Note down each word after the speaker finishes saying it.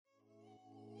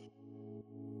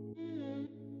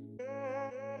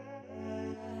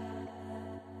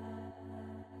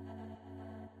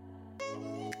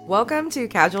Welcome to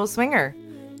Casual Swinger.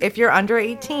 If you're under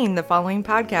 18, the following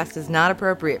podcast is not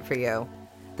appropriate for you.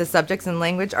 The subjects and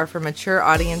language are for mature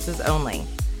audiences only.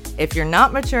 If you're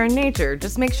not mature in nature,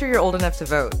 just make sure you're old enough to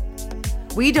vote.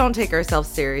 We don't take ourselves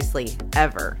seriously,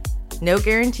 ever. No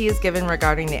guarantee is given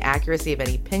regarding the accuracy of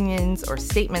any opinions or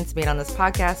statements made on this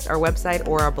podcast, our website,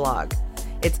 or our blog.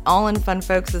 It's all in fun,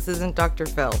 folks. This isn't Dr.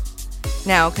 Phil.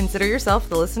 Now, consider yourself,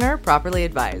 the listener, properly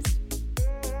advised.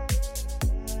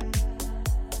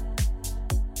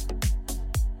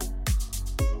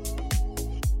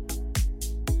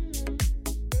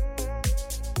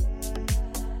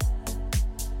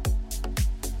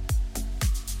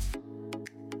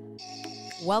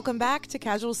 Welcome back to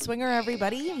Casual Swinger,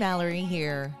 everybody. Mallory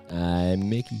here. I'm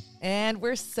Mickey. And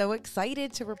we're so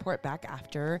excited to report back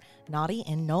after Naughty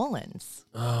and Nolan's.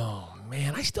 Oh,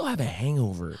 man, I still have a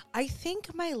hangover. I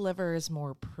think my liver is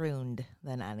more pruned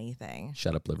than anything.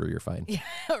 Shut up, liver, you're fine. Yeah,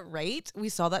 right? We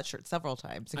saw that shirt several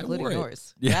times, including I wore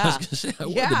yours. It. Yeah, I was going to say, I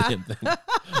wore the damn thing.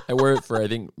 I wore it for, I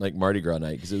think, like Mardi Gras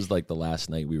night, because it was like the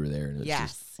last night we were there. And it was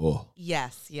just, oh.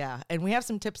 Yes, yeah. And we have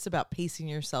some tips about pacing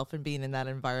yourself and being in that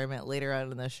environment later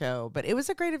on in the show. But it was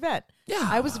a great event. Yeah.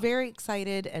 I was very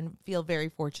excited and feel very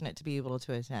fortunate to be able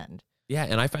to attend. Yeah,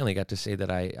 and I finally got to say that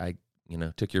I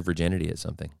took your virginity at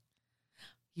something.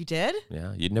 You did?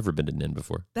 Yeah, you'd never been to NIN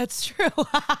before. That's true.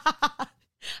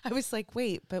 I was like,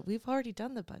 wait, but we've already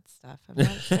done the butt stuff. I'm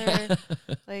not sure.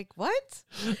 Like, what?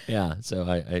 Yeah, so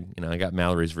I got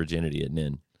Mallory's virginity at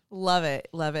NIN. Love it.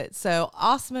 Love it. So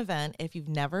awesome event. If you've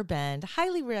never been,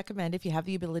 highly recommend if you have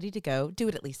the ability to go, do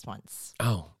it at least once.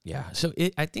 Oh, yeah. So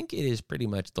I think it is pretty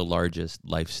much the largest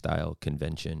lifestyle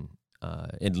convention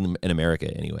in America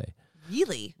anyway.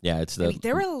 Really? Yeah, it's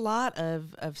there were a lot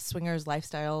of swingers,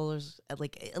 lifestyles,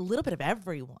 like a little bit of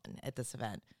everyone at this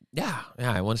event. Yeah,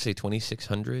 I want to say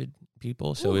 2,600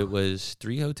 people. So It was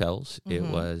 3 hotels. Mm-hmm.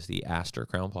 It was the Astor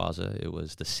Crown Plaza. It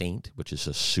was the Saint, which is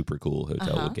a super cool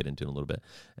hotel. We'll get into in a little bit.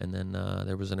 And then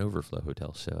there was an Overflow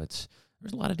hotel. So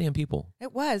there's a lot of damn people.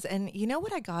 It was. And you know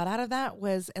what I got out of that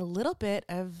was a little bit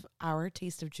of our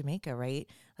taste of Jamaica, right?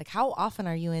 Like, how often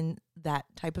are you in that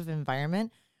type of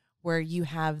environment where you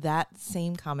have that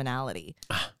same commonality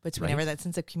between that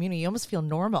sense of community? You almost feel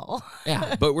normal.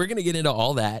 Yeah, but we're going to get into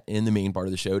all that in the main part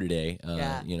of the show today.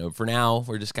 For now,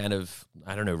 we're just kind of,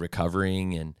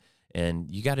 recovering. And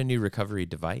you got a new recovery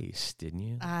device, didn't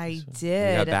you? I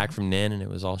did. You got back from NIN, and it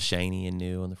was all shiny and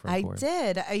new on the front board.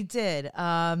 I did.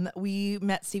 We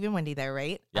met Steve and Wendy there,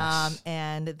 right? Yes.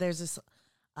 And there's this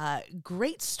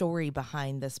great story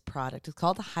behind this product. It's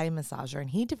called the High Massager, and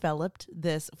he developed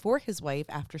this for his wife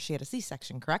after she had a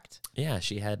C-section, correct? Yeah,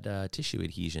 she had tissue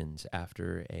adhesions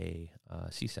after a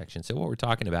C-section. So what we're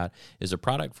talking about is a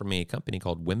product from a company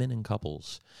called Women and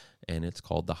Couples, and it's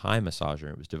called the High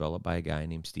Massager. It was developed by a guy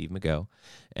named Steve McGough,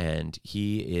 and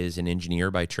he is an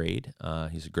engineer by trade.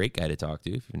 He's a great guy to talk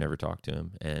to if you've never talked to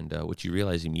him. And what you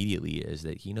realize immediately is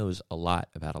that he knows a lot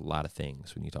about a lot of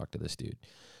things when you talk to this dude.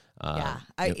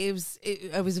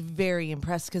 I was very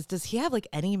impressed because does he have like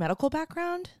any medical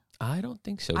background? I don't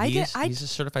think so. He's a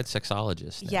certified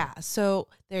sexologist now. Yeah, so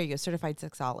there you go, certified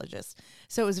sexologist.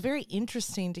 So it was very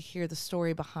interesting to hear the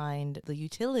story behind the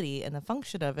utility and the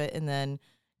function of it, and then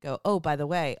go, oh, by the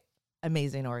way,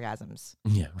 amazing orgasms.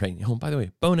 Yeah, right. Oh, by the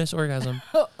way, bonus orgasm.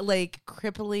 Like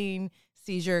crippling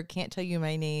seizure, can't tell you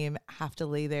my name, have to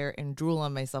lay there and drool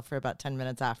on myself for about 10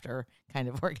 minutes after kind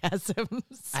of orgasms.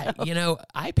 So.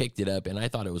 I picked it up and I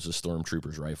thought it was a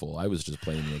stormtrooper's rifle. I was just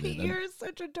playing with it. You're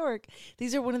such a dork.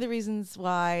 These are one of the reasons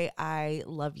why I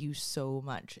love you so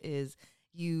much is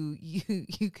you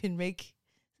can make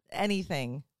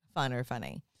anything fun or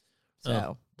funny.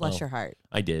 So bless your heart.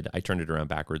 I did. I turned it around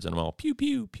backwards and I'm all pew,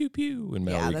 pew, pew, pew. When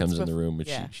Mallory comes in the room,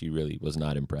 which she really was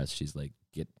not impressed. She's like,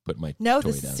 put my No,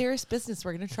 toy this down. is serious business.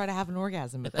 We're going to try to have an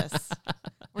orgasm with this.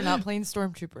 We're not playing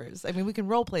stormtroopers. I mean, we can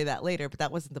role play that later, but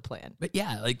that wasn't the plan. But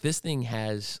yeah, like this thing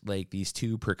has like these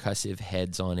 2 percussive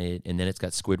heads on it, and then it's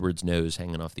got Squidward's nose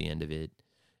hanging off the end of it.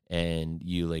 And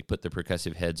you like put the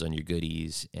percussive heads on your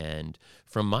goodies. And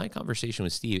from my conversation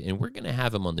with Steve, and we're going to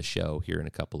have him on the show here in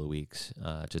a couple of weeks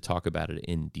to talk about it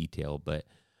in detail. But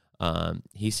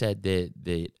he said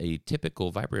that a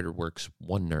typical vibrator works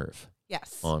 1 nerve.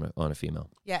 Yes. On a female.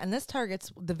 Yeah, and this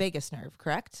targets the vagus nerve,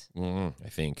 correct? I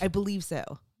think. I believe so.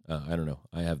 I don't know.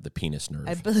 I have the penis nerve.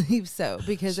 I believe so.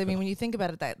 Because, I mean, when you think about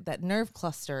it, that nerve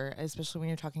cluster, especially when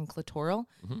you're talking clitoral,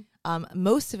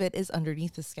 most of it is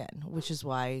underneath the skin, which is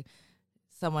why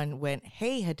someone went,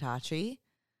 hey, Hitachi,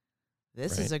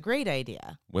 this is a great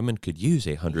idea. Women could use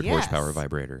a 100 horsepower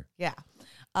vibrator. Yeah.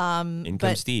 In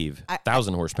comes Steve,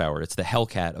 1,000 horsepower. It's the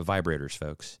Hellcat of vibrators,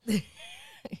 folks.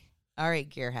 All right,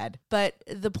 gearhead. But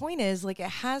the point is, like, it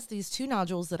has these two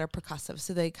nodules that are percussive.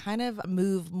 So they kind of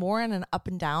move more in an up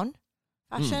and down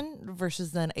fashion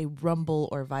versus then a rumble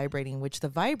or vibrating, which the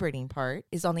vibrating part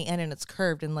is on the end and it's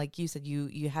curved. And like you said,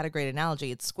 you had a great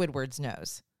analogy. It's Squidward's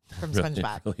nose from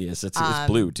SpongeBob. It really is. It's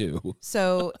blue too.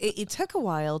 So it took a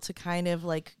while to kind of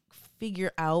like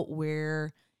figure out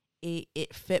where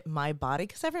it fit my body,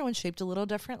 because everyone's shaped a little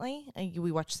differently. And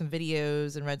we watched some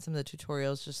videos and read some of the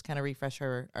tutorials, just kind of refresh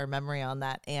our memory on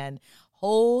that. And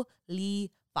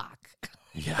holy fuck.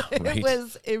 Yeah, right. It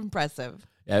was impressive.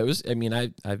 Yeah, it was. I mean, I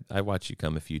watched you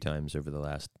come a few times over the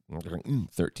last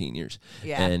 13 years.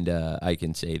 Yeah. And I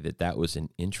can say that was an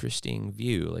interesting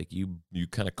view. Like you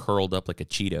kind of curled up like a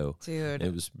Cheeto. Dude.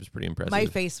 It was pretty impressive. My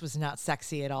face was not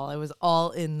sexy at all. It was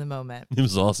all in the moment. It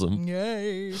was awesome.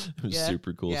 Yay. It was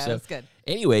super cool. Yeah, So that's good.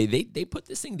 anyway, they put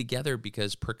this thing together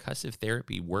because percussive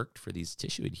therapy worked for these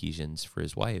tissue adhesions for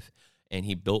his wife. And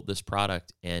he built this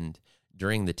product, and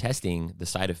during the testing, the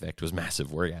side effect was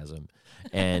massive orgasm.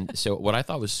 And so what I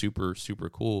thought was super, super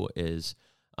cool is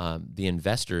the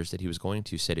investors that he was going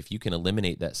to said, if you can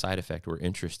eliminate that side effect, we're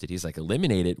interested. He's like,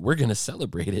 eliminate it. We're going to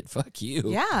celebrate it. Fuck you.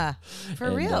 Yeah,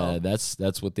 for real.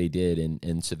 That's what they did.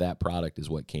 And so that product is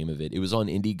what came of it. It was on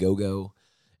Indiegogo.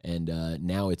 And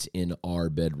now it's in our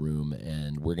bedroom,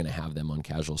 and we're going to have them on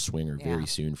Casual Swinger very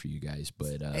soon for you guys.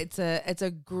 But it's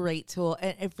a great tool.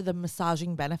 And for the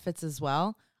massaging benefits as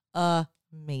well,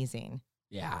 amazing.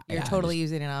 Yeah. You're totally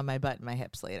using it on my butt and my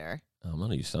hips later. I'm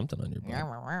going to use something on your butt.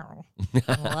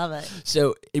 I love it.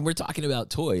 So, and we're talking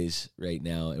about toys right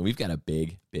now, and we've got a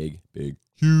big,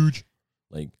 huge,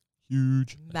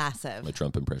 Massive. my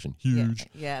Trump impression, huge.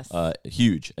 Yeah, yes.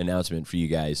 Huge announcement for you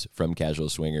guys from Casual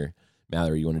Swinger.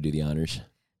 Mallory, you want to do the honors?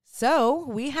 So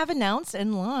we have announced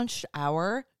and launched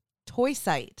our toy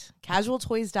site,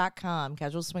 casualtoys.com.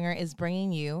 Casual Swinger is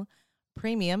bringing you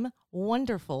premium,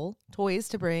 wonderful toys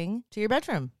to bring to your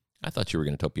bedroom. I thought you were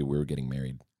going to tell people we were getting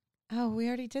married. Oh, we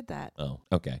already did that. Oh,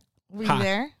 okay. Were you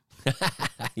there?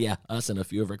 Yeah, us and a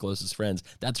few of our closest friends.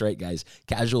 That's right, guys.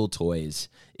 Casual Toys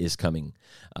is coming.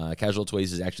 Casual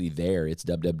Toys is actually there. It's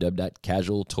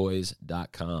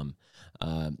www.casualtoys.com.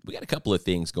 We got a couple of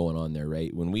things going on there,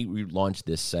 right? When we launched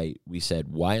this site, we said,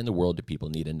 why in the world do people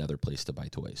need another place to buy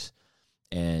toys?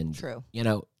 And, True. You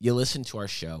know, you listen to our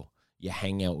show, you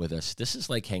hang out with us. This is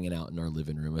like hanging out in our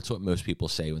living room. It's what most people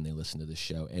say when they listen to this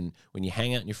show. And when you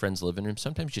hang out in your friend's living room,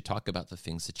 sometimes you talk about the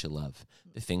things that you love,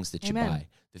 the things that you buy,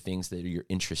 the things that you're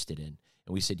interested in.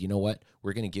 And we said, you know what?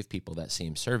 We're going to give people that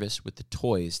same service with the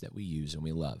toys that we use and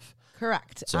we love.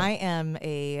 Correct. So, I am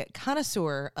a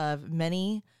connoisseur of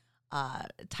many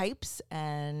types,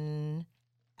 and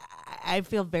I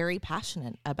feel very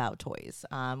passionate about toys,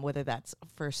 whether that's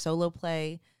for solo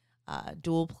play,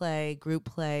 dual play, group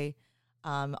play,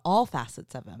 all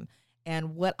facets of them.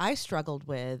 And what I struggled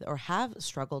with or have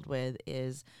struggled with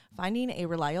is finding a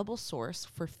reliable source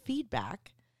for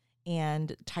feedback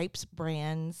and types,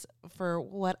 brands for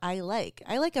what I like.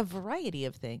 I like a variety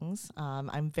of things.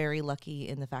 I'm very lucky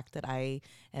in the fact that I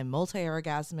am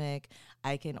multi-orgasmic.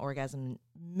 I can orgasm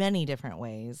many different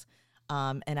ways.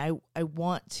 And I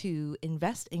want to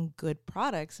invest in good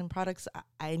products and products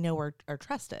I know are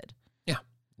trusted. Yeah.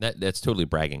 That's totally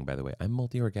bragging, by the way. I'm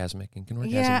multi-orgasmic and can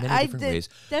orgasm in many different ways.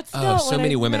 That's not so what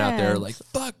many I women meant. out there are like,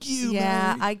 fuck you,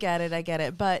 Yeah, Mary. I get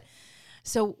it. But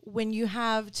so when you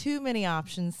have too many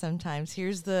options sometimes,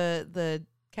 here's the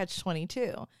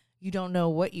catch-22. You don't know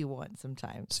what you want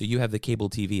sometimes. So you have the cable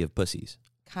TV of pussies.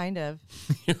 Kind of.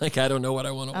 You're like, I don't know what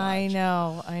I want to watch. I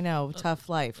know. Tough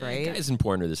life, right? Guys in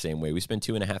porn are the same way. We spend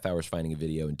 2.5 hours finding a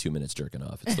video and 2 minutes jerking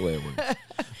off. It's the way it works.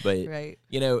 But, right.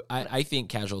 you know, I think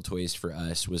Casual Toys for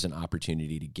us was an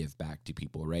opportunity to give back to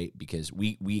people, right? Because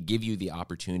we give you the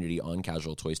opportunity on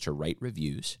Casual Toys to write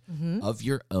reviews of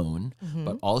your own,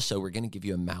 but also we're going to give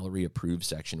you a Mallory approved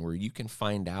section where you can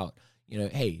find out, you know,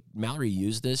 hey, Mallory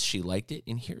used this, she liked it,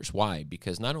 and here's why.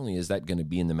 Because not only is that going to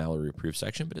be in the Mallory approved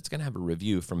section, but it's going to have a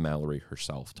review from Mallory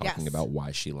herself talking about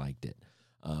why she liked it.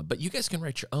 But you guys can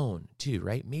write your own too,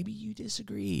 right? Maybe you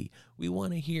disagree. We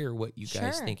want to hear what you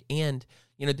guys think. And,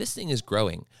 you know, this thing is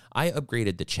growing. I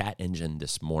upgraded the chat engine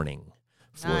this morning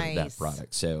for that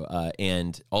product. So,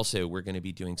 and also we're going to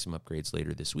be doing some upgrades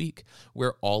later this week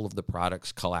where all of the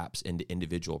products collapse into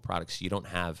individual products. So you don't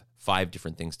have 5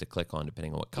 different things to click on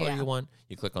depending on what color you want.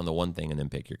 You click on the one thing and then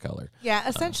pick your color. Yeah,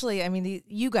 essentially, I mean,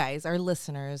 you guys, our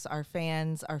listeners, our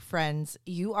fans, our friends,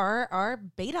 you are our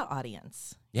beta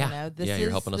audience. Yeah, you know, you're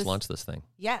helping us launch this thing.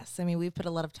 Yes, I mean, we've put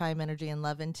a lot of time, energy, and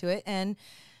love into it, and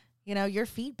Your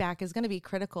feedback is going to be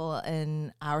critical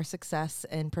in our success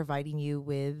in providing you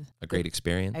with a great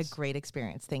experience. A great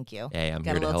experience. Thank you. Hey, I'm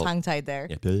Got here a to little help. tongue-tied there.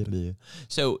 Yeah.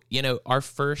 So, our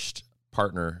first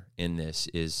partner in this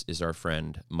is our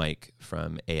friend Mike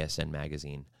from ASN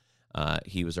Magazine.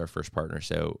 He was our first partner.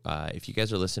 So if you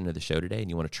guys are listening to the show today and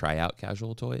you want to try out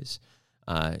Casual Toys,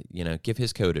 give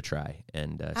his code a try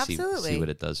and see what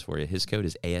it does for you. His code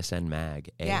is ASN MAG,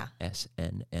 ASNMAG.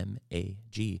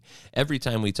 Every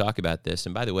time we talk about this,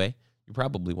 and by the way, you're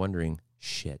probably wondering,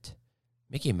 shit,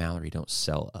 Mickey and Mallory don't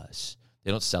sell us.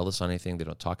 They don't sell us on anything. They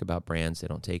don't talk about brands. They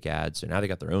don't take ads. So now they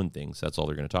got their own things. So that's all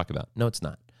they're going to talk about. No, it's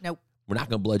not. Nope. We're not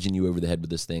going to bludgeon you over the head with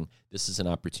this thing. This is an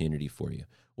opportunity for you.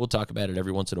 We'll talk about it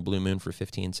every once in a blue moon for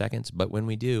 15 seconds. But when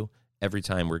we do, every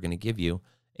time we're going to give you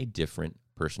a different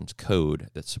person's code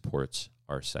that supports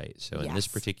our site. So in this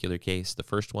particular case, the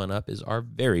first one up is our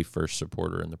very first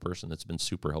supporter and the person that's been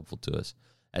super helpful to us.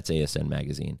 That's ASN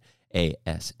Magazine,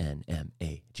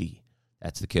 ASNMAG.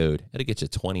 That's the code. It'll get you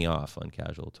 20 off on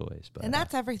Casual Toys. But, and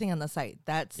that's everything on the site.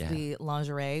 That's the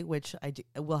lingerie, which I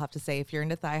will have to say, if you're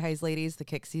into thigh highs, ladies, the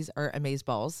Kixies are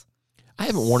amazeballs. I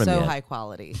haven't worn them yet. So high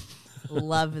quality.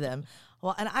 Love them.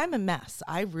 Well, and I'm a mess.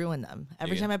 I ruin them.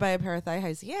 Every time I buy a pair of thigh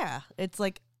highs, it's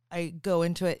like I go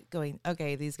into it going,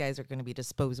 okay, these guys are going to be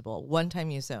disposable.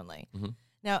 One-time use only. Mm-hmm.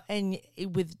 Now, and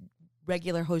with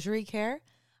regular hosiery care,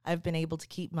 I've been able to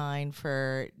keep mine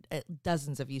for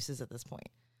dozens of uses at this point.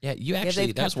 Yeah,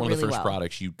 that's one of the first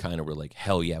products you kind of were like,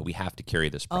 hell yeah, we have to carry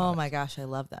this product. Oh my gosh, I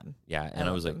love them. Yeah, and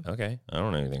I was like, okay, I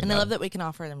don't know anything and I love that we can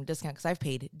offer them a discount because I've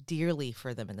paid dearly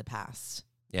for them in the past.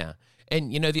 Yeah.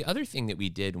 And, the other thing that we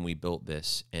did when we built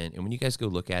this, and when you guys go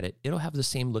look at it, it'll have the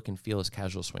same look and feel as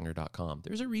casualswinger.com.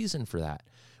 There's a reason for that.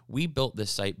 We built this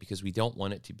site because we don't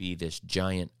want it to be this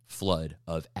giant flood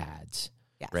of ads,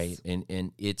 right?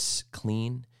 And it's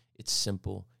clean, it's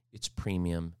simple, it's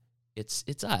premium.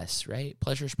 It's us, right?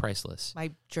 Pleasure's priceless.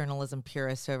 My journalism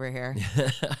purist over here.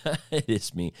 It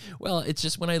is me. Well, it's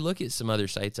just when I look at some other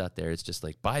sites out there, it's just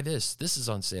like, buy this. This is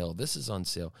on sale. This is on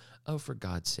sale. Oh, for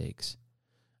God's sakes.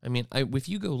 I mean, if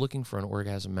you go looking for an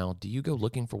orgasm mount, do you go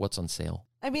looking for what's on sale?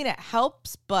 I mean, it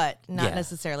helps, but not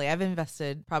necessarily. I've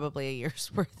invested probably a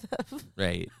year's worth of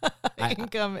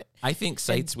income. I think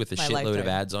sites with a shitload of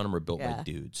ads on them are built by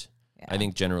dudes. Yeah. I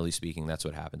think generally speaking, that's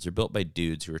what happens. They're built by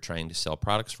dudes who are trying to sell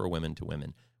products for women to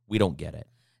women. We don't get it.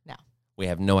 No. We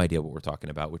have no idea what we're talking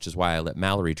about, which is why I let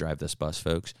Mallory drive this bus,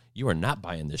 folks. You are not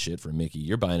buying this shit from Mickey.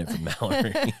 You're buying it from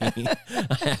Mallory.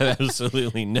 I have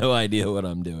absolutely no idea what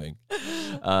I'm doing.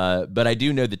 But I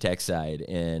do know the tech side,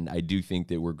 and I do think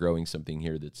that we're growing something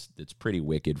here that's pretty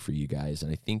wicked for you guys,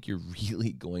 and I think you're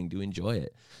really going to enjoy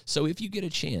it. So if you get a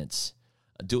chance,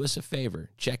 do us a favor,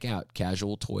 check out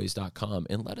casualtoys.com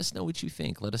and let us know what you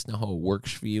think. Let us know how it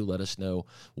works for you. Let us know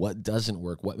what doesn't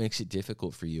work, what makes it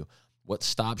difficult for you, what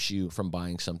stops you from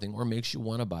buying something or makes you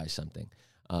want to buy something.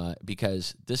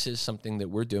 Because this is something that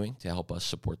we're doing to help us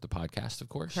support the podcast, of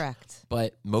course. Correct.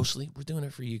 But mostly we're doing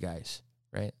it for you guys,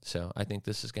 right? So I think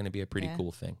this is going to be a pretty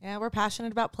cool thing. Yeah, we're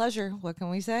passionate about pleasure. What can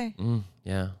we say?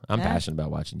 I'm passionate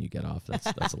about watching you get off.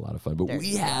 That's a lot of fun. But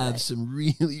we have some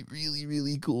really, really,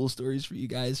 really cool stories for you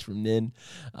guys from Nin.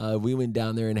 We went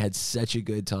down there and had such a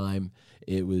good time.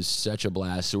 It was such a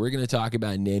blast. So we're going to talk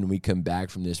about Nin when we come back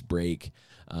from this break.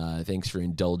 Thanks for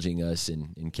indulging us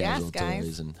in Casual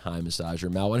Toys and High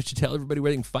Massager. Mal, why don't you tell everybody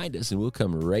where they can find us, and we'll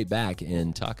come right back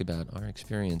and talk about our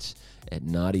experience at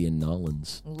Naughty and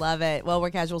Nollins. Love it. Well,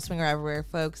 we're Casual Swinger everywhere,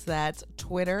 folks. That's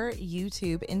Twitter,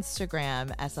 YouTube,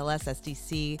 Instagram, SLS,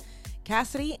 SDC,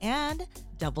 Cassidy, and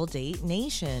Double Date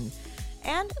Nation.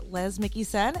 And as Mickey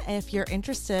said, if you're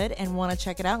interested and want to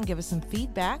check it out and give us some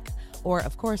feedback, or,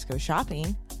 of course, go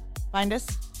shopping, find us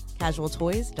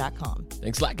casualtoys.com.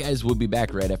 Thanks a lot, guys. We'll be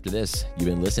back right after this. You've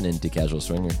been listening to Casual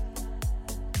Swinger.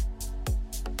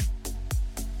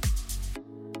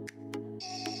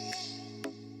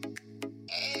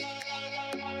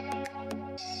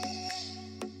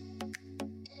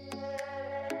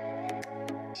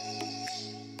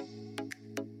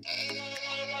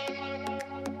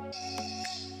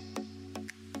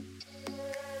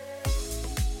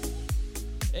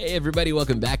 Hey, everybody.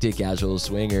 Welcome back to Casual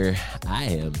Swinger. I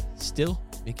am still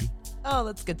Mickey. Oh,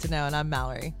 that's good to know. And I'm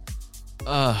Mallory.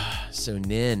 So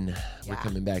Nin. We're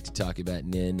coming back to talk about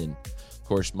Nin. And, of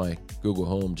course, my Google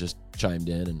Home just chimed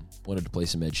in and wanted to play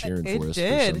some Ed Sheeran for us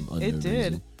for some unknown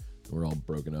reason. We're all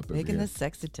broken up over here. Making the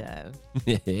sexy time.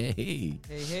 Hey.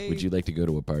 Would you like to go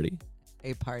to a party?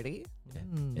 A party?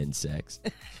 And sex.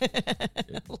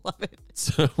 Love it.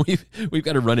 So we've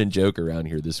got a running joke around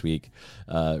here this week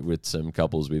with some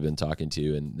couples we've been talking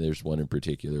to, and there's one in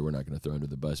particular we're not going to throw under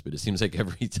the bus, but it seems like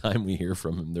every time we hear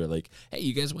from them, they're like, "Hey,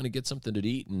 you guys want to get something to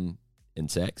eat and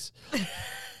sex?"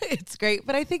 It's great,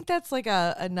 but I think that's like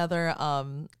another,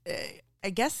 I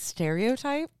guess,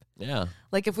 stereotype. Yeah.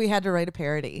 Like if we had to write a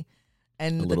parody.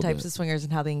 And the types of swingers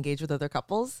and how they engage with other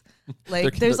couples.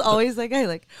 Like, there's always that guy,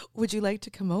 like, would you like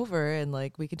to come over and,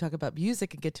 like, we can talk about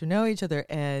music and get to know each other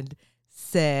and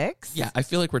sex? Yeah, I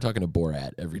feel like we're talking to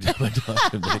Borat every time I talk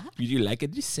to him. Like, would you like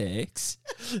it to sex?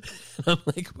 I'm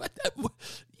like, what?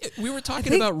 We were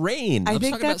talking about rain. I was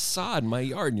talking about sod in my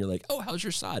yard. And you're like, oh, how's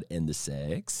your sod? And the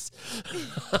sex?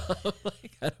 I'm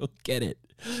like, I don't get it.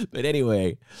 But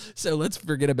anyway, so let's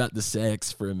forget about the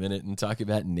sex for a minute and talk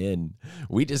about Nin.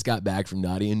 We just got back from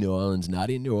Naughty in New Orleans.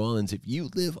 Naughty in New Orleans, if you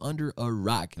live under a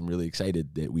rock, I'm really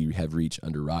excited that we have reached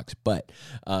under rocks. But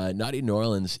Naughty in New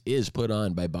Orleans is put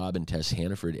on by Bob and Tess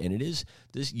Hannaford, and it is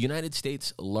this United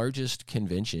States' largest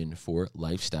convention for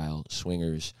lifestyle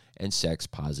swingers and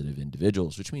sex-positive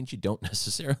individuals, which means you don't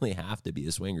necessarily have to be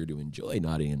a swinger to enjoy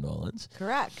Naughty in New Orleans.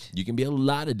 Correct. You can be a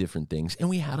lot of different things, and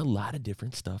we had a lot of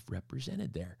different stuff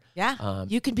represented there. Yeah,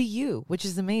 you can be you, which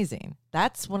is amazing.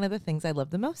 That's one of the things I love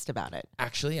the most about it.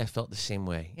 Actually, I felt the same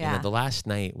way. Yeah. You know, the last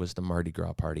night was the Mardi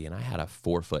Gras party, and I had a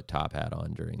 4-foot top hat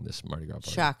on during this Mardi Gras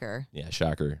party. Shocker. Yeah,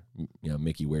 shocker. You know,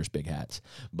 Mickey wears big hats.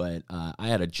 But I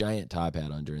had a giant top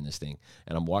hat on during this thing,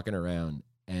 and I'm walking around,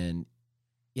 and,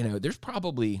 you know, there's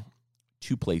probably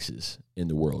 2 places in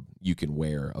the world you can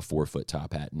wear a 4-foot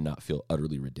top hat and not feel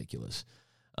utterly ridiculous.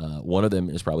 One of them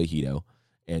is probably Hito,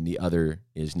 and the other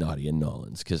is Naughty in New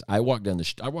Orleans. Because I walked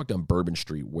down Bourbon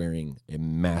Street wearing a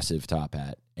massive top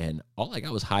hat, and all I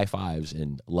got was high fives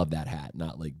and love that hat.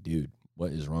 Not like, dude,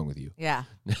 what is wrong with you? Yeah.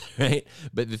 Right?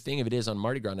 But the thing of it is, on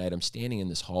Mardi Gras night, I'm standing in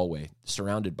this hallway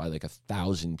surrounded by like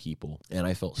 1,000 people, and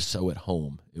I felt so at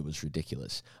home. It was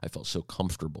ridiculous. I felt so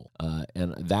comfortable.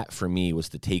 And that, for me, was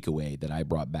the takeaway that I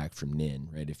brought back from Nin,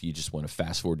 right? If you just want to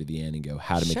fast forward to the end and go,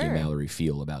 how to make Sure. Mallory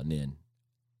feel about Nin?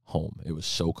 Home. It was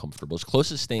so comfortable. It's the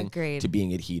closest thing Agreed. to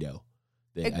being at Hito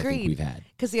that I think we've had.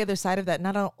 Because the other side of that,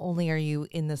 not only are you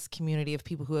in this community of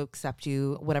people who accept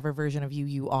you, whatever version of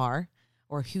you are,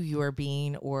 or who you are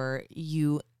being, or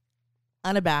you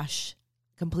unabashed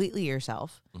completely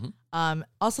yourself. Mm-hmm.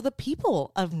 Also, the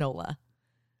people of NOLA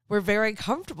were very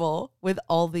comfortable with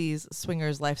all these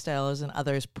swingers, lifestyles, and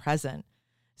others present.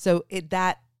 So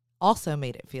that also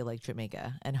made it feel like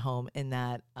Jamaica and home in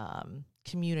that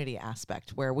community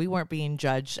aspect where we weren't being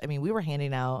judged. I mean, we were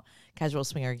handing out casual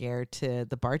swinger gear to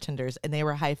the bartenders, and they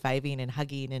were high-fiving and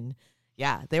hugging, and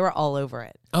yeah, they were all over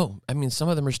it. Oh, I mean, some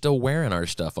of them are still wearing our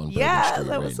stuff on Bourbon Street Yeah, that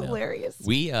right was now. hilarious.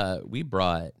 We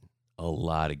brought a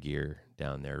lot of gear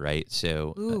down there, right?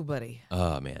 So, Ooh, buddy.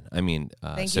 oh man, I mean,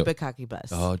 Thank you, Bukkake Bus.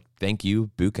 Oh, thank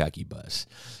you, Bukkake Bus.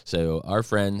 So our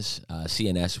friends,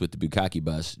 CNS with the Bukkake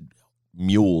Bus,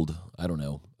 muled, I don't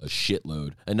know, a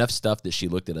shitload. Enough stuff that she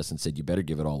looked at us and said, you better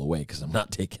give it all away because I'm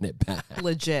not taking it back.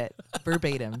 Legit,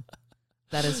 verbatim.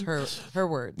 That is her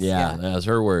words. Yeah, that was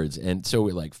her words. And so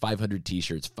we're like 500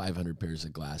 T-shirts, 500 pairs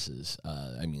of glasses,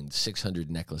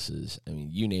 600 necklaces. I mean,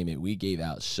 you name it. We gave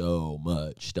out so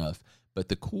much stuff. But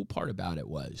the cool part about it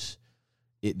was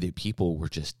the people were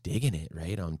just digging it,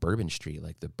 right, on Bourbon Street.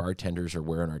 Like the bartenders are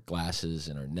wearing our glasses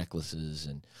and our necklaces.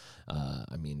 And,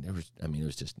 it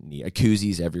was just neat.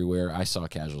 Koozies everywhere. I saw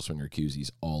casual swinger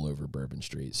koozies all over Bourbon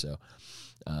Street. So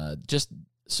just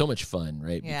so much fun,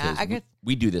 right? Yeah, because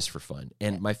we do this for fun.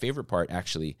 And my favorite part,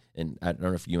 actually, and I don't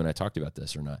know if you and I talked about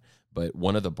this or not, but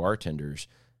one of the bartenders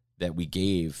that we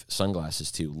gave sunglasses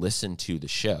to listened to the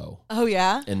show. Oh,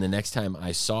 yeah? And the next time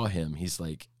I saw him, he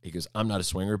goes, I'm not a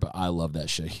swinger, but I love that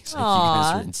show. He's like, Aww. you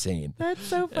guys are insane. That's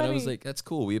so funny. And I was like, that's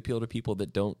cool. We appeal to people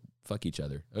that don't fuck each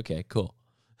other. Okay, cool.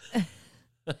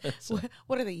 So,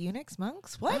 what are they, eunuchs,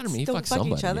 monks? What? I don't mean, Don't fuck fuck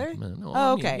somebody. each other? No,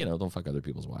 Oh, I mean, okay. don't fuck other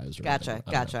people's wives. Or Gotcha. whatever.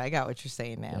 I don't know. I got what you're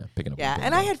saying now. Yeah, picking up. Yeah,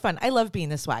 and I had fun. I love being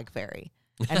the swag fairy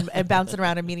and bouncing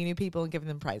around and meeting new people and giving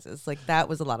them prizes. Like, that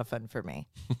was a lot of fun for me.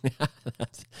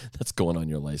 that's going on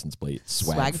your license plate.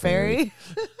 Swag fairy?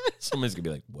 Somebody's going to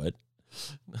be like, what?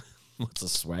 What's a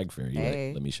swag fairy? Hey.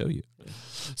 Like, let me show you.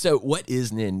 So what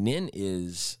is NIN? NIN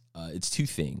is, it's 2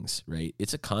 things, right?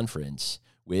 It's a conference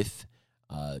with,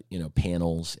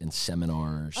 panels and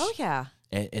seminars. Oh, yeah.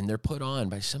 And they're put on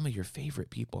by some of your favorite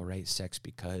people, right? Sex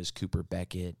Because, Cooper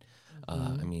Beckett,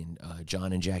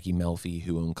 John and Jackie Melfi,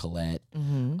 who own Colette.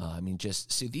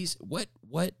 Just so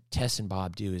what Tess and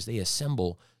Bob do is they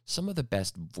assemble some of the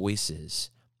best voices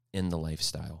in the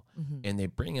lifestyle, and they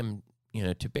bring them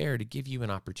to bear to give you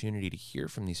an opportunity to hear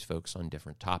from these folks on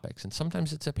different topics. And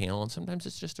sometimes it's a panel, and sometimes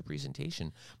it's just a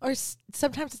presentation. Or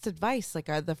sometimes it's advice, like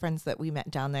the friends that we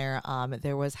met down there.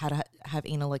 There was how to have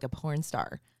anal like a porn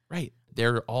star. Right.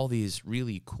 There are all these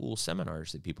really cool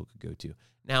seminars that people could go to.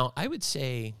 Now, I would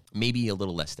say maybe a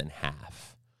little less than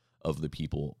half of the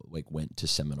people went to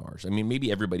seminars. I mean,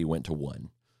 maybe everybody went to one.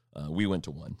 We went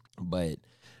to one. But,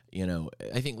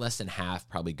 I think less than half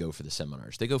probably go for the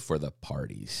seminars. They go for the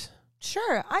parties.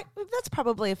 Sure. That's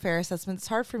probably a fair assessment. It's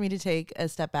hard for me to take a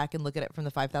step back and look at it from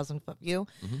the 5,000-foot view.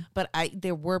 Mm-hmm. But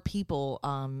there were people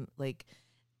on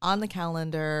the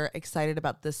calendar, excited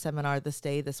about this seminar, this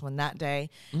day, this one, that day,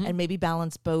 mm-hmm. and maybe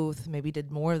balance both, maybe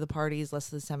did more of the parties, less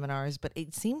of the seminars, but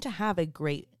it seemed to have a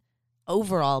great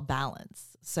overall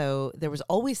balance. So there was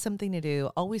always something to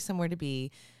do, always somewhere to be,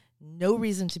 no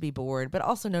reason to be bored, but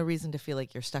also no reason to feel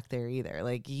like you're stuck there either.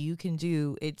 Like you can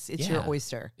do, it's your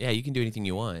oyster. Yeah, you can do anything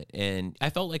you want. And I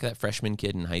felt like that freshman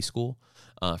kid in high school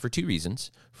for two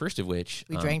reasons. First of which...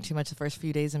 We drank too much the first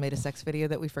few days and made a sex video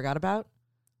that we forgot about.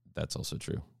 That's also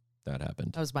true. That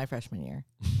happened. That was my freshman year.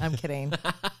 I'm kidding.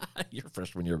 Your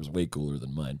freshman year was way cooler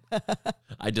than mine.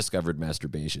 I discovered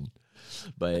masturbation.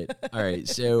 But, all right,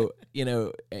 so,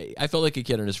 I felt like a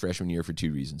kid in his freshman year for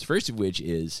two reasons. First of which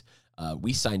is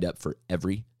we signed up for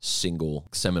every single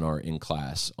seminar in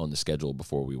class on the schedule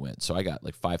before we went. So I got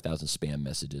 5,000 spam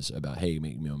messages about, hey,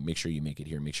 make sure you make it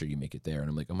here, make sure you make it there. And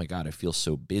I'm like, oh, my God, I feel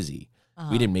so busy.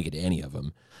 We didn't make it to any of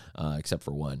them except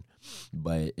for one,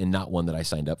 and not one that I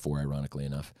signed up for, ironically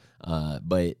enough.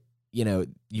 But,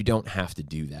 you don't have to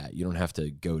do that. You don't have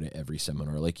to go to every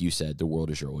seminar. Like you said, the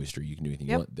world is your oyster. You can do anything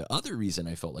you want. The other reason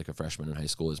I felt like a freshman in high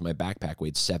school is my backpack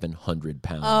weighed 700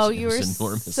 pounds. Oh, you were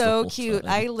so cute.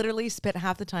 I literally spent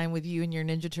half the time with you in your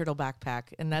Ninja Turtle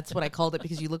backpack, and that's what I called it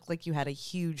because you looked like you had a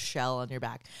huge shell on your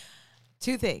back.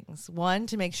 Two things. One,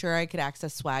 to make sure I could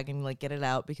access swag and get it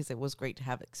out because it was great to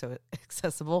have it so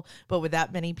accessible. But with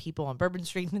that many people on Bourbon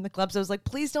Street and in the clubs, I was like,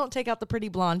 please don't take out the pretty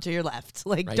blonde to your left.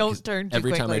 Right, don't turn too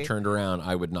quickly. Every time I turned around,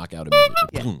 I would knock out immediately.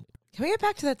 Yeah. Can we get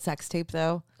back to that sex tape,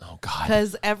 though? Oh, God.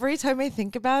 Because every time I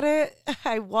think about it,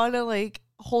 I want to,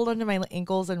 hold onto my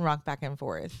ankles and rock back and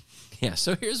forth. Yeah,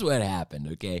 so here's what happened,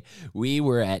 okay? We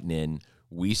were at NIN.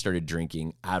 We started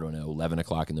drinking, 11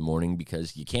 o'clock in the morning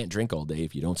because you can't drink all day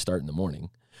if you don't start in the morning.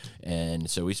 And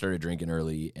so we started drinking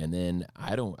early, and then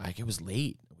it was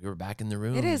late. We were back in the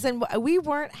room. It is, and we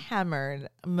weren't hammered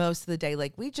most of the day.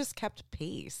 We just kept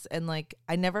pace, and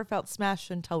I never felt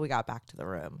smashed until we got back to the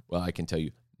room. Well, I can tell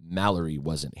you, Mallory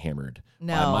wasn't hammered.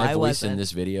 No, my voice wasn't. In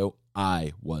this video,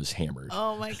 I was hammered.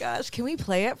 Oh my gosh. Can we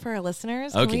play it for our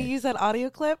listeners? Okay. Can we use that audio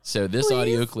clip? So this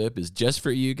audio clip is just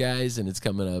for you guys, and it's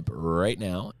coming up right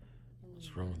now.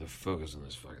 What's wrong with the focus on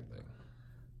this fucking thing?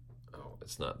 Oh,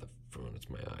 it's not the phone, it's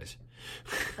my eyes.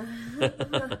 Oh my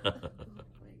God.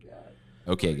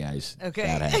 Okay, guys. Okay.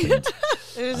 That happened.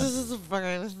 This is a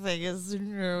fucking thing. It's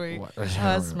really...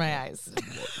 it's my eyes.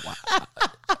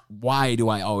 Why do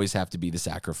I always have to be the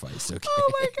sacrifice? Okay.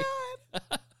 Oh my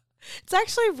God. It's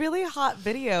actually a really hot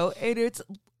video, and it's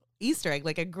Easter egg,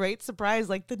 a great surprise.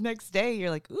 The next day, you're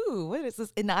like, ooh, what is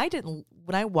this? And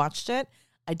when I watched it,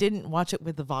 I didn't watch it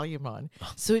with the volume on.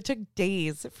 So it took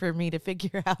days for me to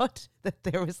figure out that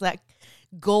there was that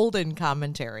golden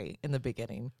commentary in the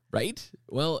beginning. Right?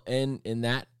 Well, and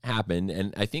that happened,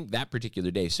 and I think that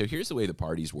particular day. So here's the way the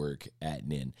parties work at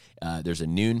NIN. There's a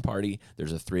noon party.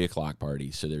 There's a 3 o'clock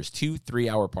party. So there's 2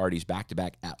 3-hour parties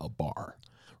back-to-back at a bar.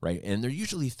 Right, and they're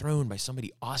usually thrown by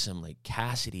somebody awesome like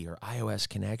Cassidy or iOS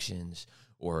Connections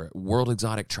or World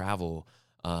Exotic Travel.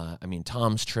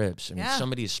 Tom's Trips.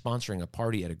 Somebody is sponsoring a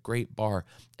party at a great bar,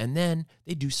 and then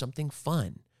they do something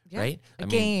fun. Yeah. Right? A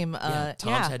game.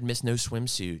 Tom's had Miss No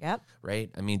Swimsuit. Yep.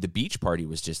 Right? The beach party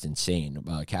was just insane.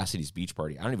 Cassidy's beach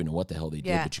party. I don't even know what the hell they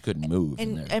did, but you couldn't move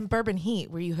in there. And Bourbon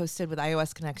Heat, where you hosted with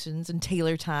iOS Connections and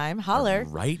Taylor Time. Holler.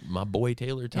 Right? My boy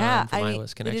Taylor Time from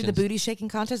iOS Connections. They did the booty shaking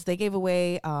contest. They gave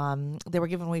away, they were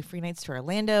giving away free nights to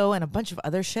Orlando and a bunch of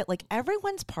other shit.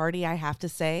 Everyone's party, I have to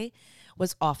say,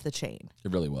 was off the chain.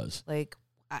 It really was.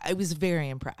 I was very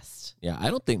impressed. Yeah, I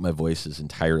don't think my voice is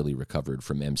entirely recovered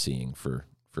from emceeing for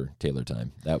Taylor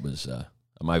Time. That was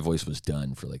my voice was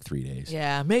done for 3 days.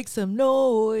 Yeah, make some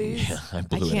noise. Yeah, I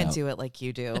can't do it like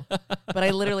you do, but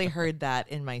I literally heard that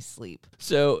in my sleep.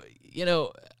 So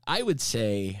I would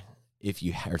say if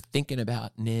you are thinking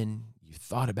about NIN, you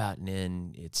thought about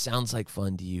NIN, it sounds like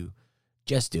fun to you,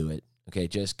 just do it. Okay,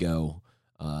 just go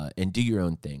and do your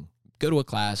own thing. Go to a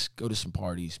class, go to some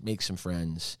parties, make some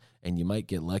friends, and you might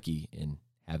get lucky and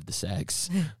have the sex.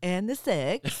 And the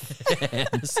sex. And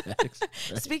the sex.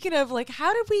 Right? Speaking of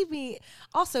how did we meet?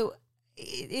 Also,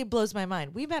 it blows my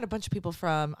mind. We met a bunch of people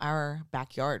from our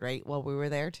backyard, right? While we were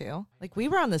there too. Like we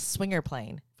were on the swinger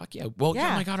plane. Fuck yeah. Well,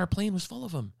 Yeah. oh my God, our plane was full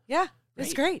of them. Yeah, it's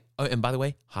Right. great. Oh, and by the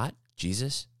way, hot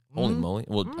Jesus. Holy moly.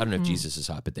 Well, I don't know if Jesus is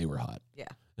hot, but they were hot. Yeah,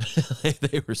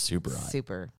 They were super hot.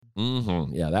 super.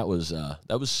 Yeah, that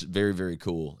was very, very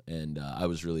cool, and I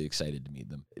was really excited to meet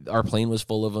them. Our plane was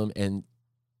full of them, and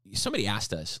somebody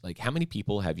asked us, like, how many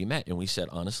people have you met? And we said,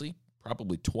 honestly,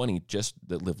 probably 20 just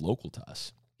that live local to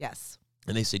us. Yes.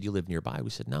 And they said, you live nearby? We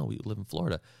said, no, we live in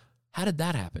Florida. How did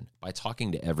that happen? By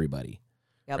talking to everybody,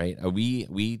 Yep. right?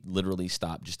 We literally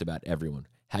stopped just about everyone.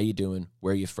 How you doing?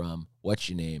 Where are you from? What's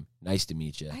your name? Nice to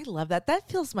meet you. I love that. That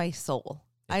fills my soul.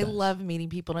 I does. love meeting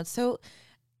people. And it's so,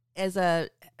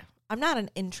 I'm not an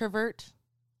introvert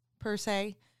per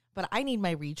se, but I need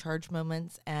my recharge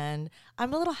moments. And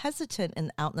I'm a little hesitant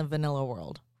out in the vanilla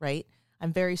world, right?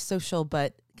 I'm very social,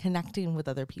 but connecting with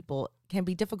other people can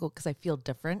be difficult because I feel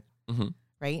different,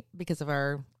 right? Because of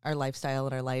our lifestyle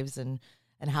and our lives and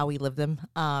how we live them.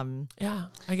 Yeah,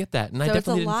 I get that. And I So it's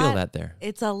definitely a didn't feel lot- that there.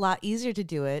 It's a lot easier to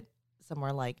do it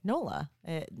somewhere like NOLA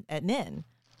at NIN.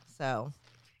 So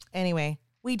anyway,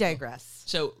 we digress.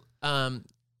 So,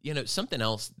 something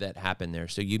else that happened there.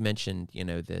 So you mentioned,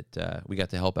 that we got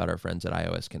to help out our friends at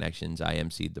iOS Connections. I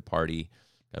emceed the party.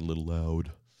 Got a little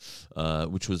loud,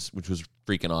 which was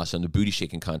freaking awesome. The booty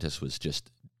shaking contest was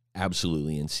just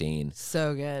absolutely insane.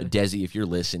 So good. Desi, if you're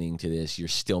listening to this, you're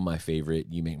still my favorite.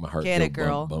 You make my heart Get go it,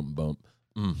 girl. bump, bump,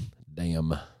 bump.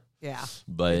 Damn. Yeah.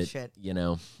 But, shit.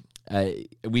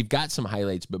 we've got some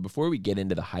highlights. But before we get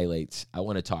into the highlights, I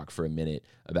want to talk for a minute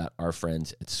about our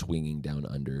friends at Swinging Down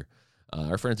Under.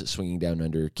 Our friends at Swinging Down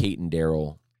Under, Kate and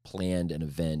Daryl, planned an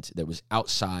event that was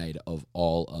outside of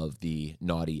all of the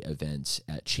naughty events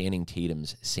at Channing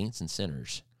Tatum's Saints and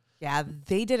Sinners. Yeah,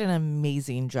 they did an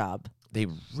amazing job. They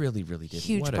really, really did.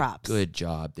 Huge what props. a good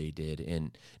job they did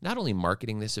in not only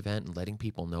marketing this event and letting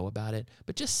people know about it,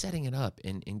 but just setting it up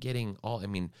and getting all. I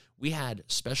mean, we had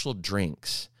special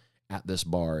drinks at this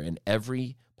bar, and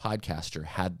every podcaster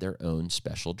had their own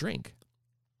special drink.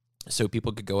 So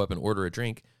people could go up and order a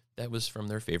drink that was from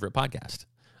their favorite podcast.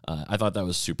 I thought that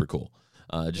was super cool.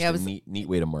 Just it was a neat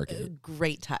way to market it.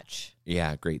 Great touch.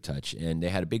 Yeah, great touch. And they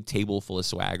had a big table full of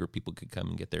swag where people could come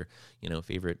and get their,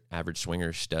 favorite average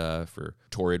swinger stuff. Or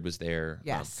Torrid was there.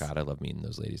 Yes. God, I love meeting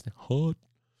those ladies. They're hot.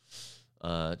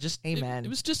 Amen. It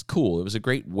was just cool. It was a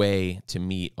great way to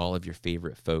meet all of your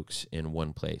favorite folks in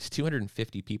one place.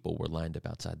 250 people were lined up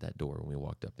outside that door when we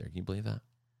walked up there. Can you believe that?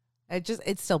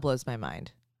 It still blows my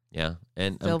mind. Yeah.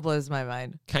 And Still blows my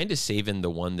mind. kind of saving the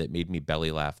one that made me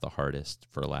belly laugh the hardest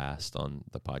for last on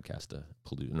the podcast,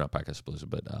 not podcast Palooza,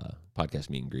 but podcast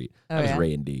meet and greet. Oh, That was yeah?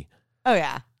 Ray and D. Oh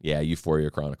yeah. Yeah,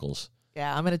 Euphoria Chronicles.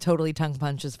 Yeah, I'm gonna totally tongue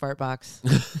punch his fart box.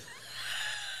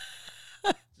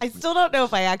 I still don't know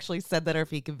if I actually said that or if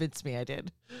he convinced me I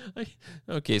did.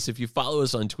 Okay, so if you follow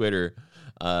us on Twitter,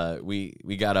 we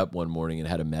got up one morning and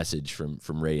had a message from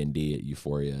Ray and D at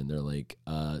Euphoria, and they're like,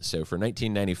 so for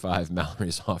 $19.95,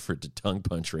 Mallory's offered to tongue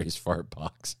punch Ray's fart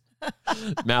box.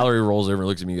 Mallory rolls over and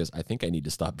looks at me and goes, I think I need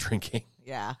to stop drinking.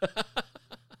 Yeah.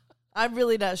 I'm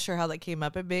really not sure how that came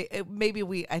up. I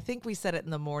think we said it in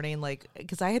the morning, like,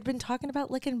 because I had been talking about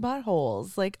licking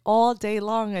buttholes like all day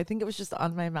long. I think it was just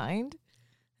on my mind.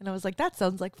 And I was like, that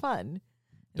sounds like fun.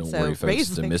 And Don't so worry, folks. Ray's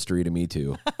It's a like- mystery to me,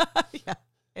 too. Yeah.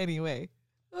 Anyway.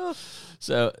 Oh,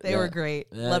 So they were great.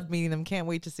 that- Loved meeting them. Can't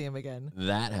wait to see them again.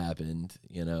 That happened,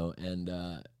 and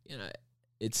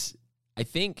it's, I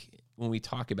think when we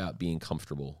talk about being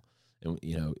comfortable, and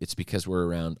it's because we're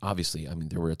around, obviously, I mean,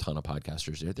 there were a ton of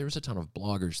podcasters there. There was a ton of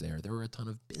bloggers there. There were a ton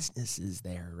of businesses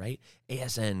there, right?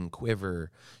 ASN,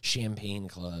 Quiver, Champagne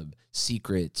Club,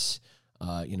 Secrets,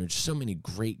 just so many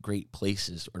great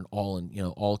places are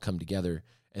all come together.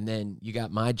 And then you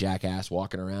got my jackass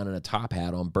walking around in a top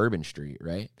hat on Bourbon Street,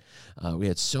 right? We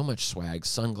had so much swag,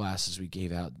 sunglasses we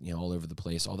gave out, all over the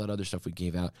place, all that other stuff we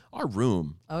gave out. Our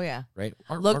room, Oh, yeah. right?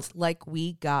 Looked like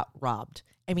we got robbed.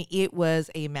 I mean, it was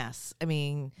a mess. I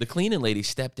mean, The cleaning lady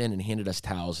stepped in and handed us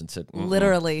towels and said, "Mm-mm."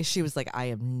 literally, she was like, I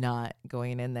am not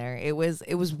going in there. It was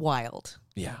wild.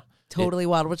 Yeah. Totally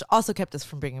wild, which also kept us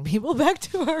from bringing people back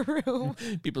to our room.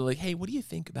 People are like, hey, what do you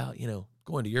think about,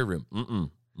 going to your room?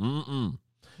 Mm-mm.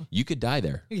 You could die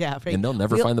there. Yeah. Right. And they'll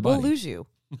never find the body. We'll lose you.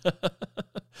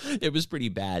 It was pretty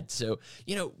bad. So,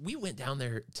 we went down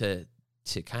there to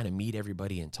kind of meet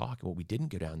everybody and talk. And what we didn't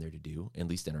go down there to do, at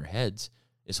least in our heads,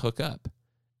 is hook up.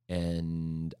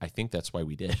 And I think that's why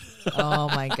we did. Oh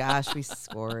my gosh, we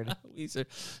scored. We said,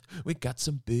 we got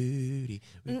some booty.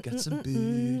 We got some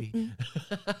booty.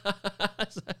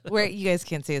 Where you guys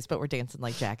can't see us, but we're dancing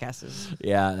like jackasses.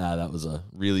 Yeah, no, that was a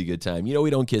really good time. You know, we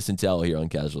don't kiss and tell here on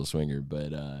Casual Swinger,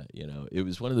 but, you know, it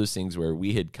was one of those things where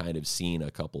we had kind of seen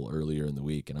a couple earlier in the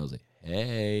week, and I was like,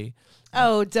 hey.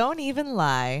 Oh, don't even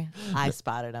lie. I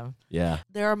spotted him. Yeah.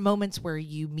 There are moments where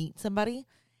you meet somebody,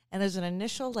 and there's an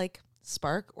initial, like,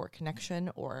 spark or connection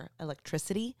or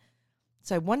electricity.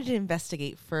 So I wanted to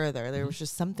investigate further. There was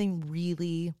just something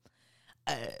really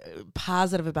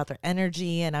positive about their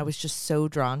energy, and I was just so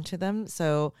drawn to them.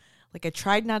 So, like, I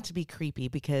tried not to be creepy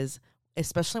because,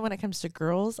 especially when it comes to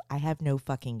girls, I have no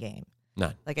fucking game.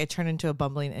 None. Like, I turn into a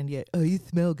bumbling idiot. Oh, you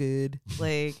smell good.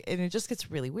 Like, and it just gets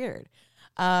really weird.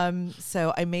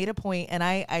 So I made a point, and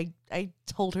I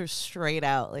told her straight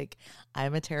out, like,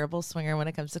 I'm a terrible swinger when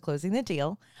it comes to closing the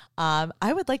deal.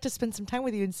 I would like to spend some time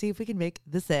with you and see if we can make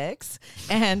the sex.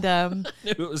 And I knew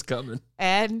it was coming.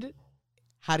 And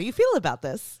how do you feel about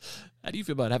this? How do you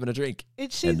feel about having a drink And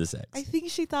the sex? I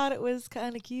think she thought it was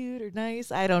kind of cute or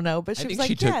nice. I don't know, but she I was think like,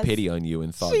 she took yes. pity on you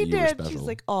and thought She that you were did. special. She's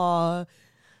like, aw,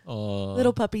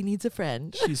 little puppy needs a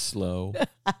friend. she's slow.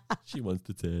 She wants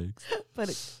to text.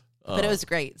 But it was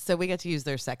great. So we got to use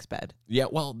their sex bed. Yeah,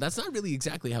 well, that's not really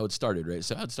exactly how it started, right?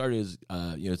 So how it started is,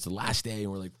 you know, it's the last day,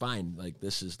 and we're like, fine, like,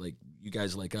 this is like, you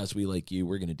guys like us, we like you,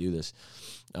 we're going to do this.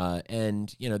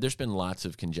 And, you know, there's been lots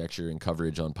of conjecture and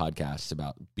coverage on podcasts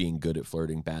about being good at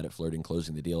flirting, bad at flirting,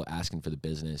 closing the deal, asking for the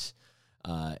business.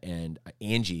 And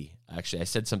Angie, actually, I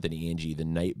said something to Angie the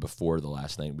night before the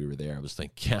last night we were there. I was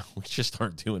like, yeah, we just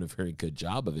aren't doing a very good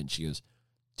job of it. And she goes,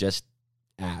 just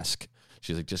ask.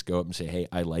 She's like, just go up and say, hey,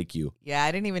 I like you. Yeah,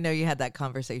 I didn't even know you had that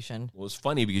conversation. Well, it's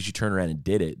funny because you turn around and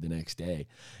did it the next day.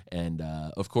 And,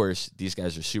 of course, these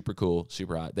guys are super cool,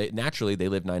 super hot. They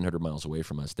live 900 miles away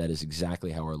from us. That is exactly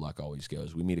how our luck always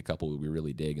goes. We meet a couple we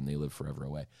really dig, and they live forever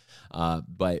away.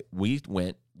 But we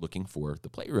went looking for the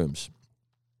playrooms.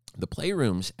 The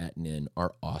playrooms at Nin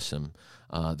are awesome.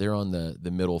 They're on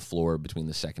the middle floor between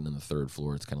the second and the third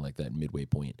floor. It's kind of like that midway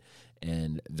point.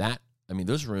 And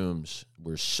those rooms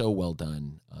were so well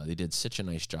done. They did such a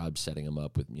nice job setting them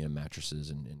up with, you know, mattresses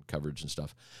and coverage and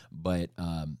stuff. But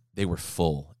they were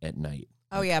full at night.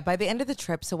 Oh, yeah. By the end of the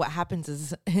trip, so what happens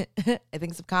is, I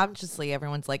think subconsciously,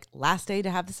 everyone's like, last day to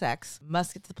have the sex,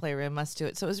 must get to the playroom, must do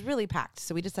it. So it was really packed.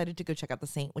 So we decided to go check out the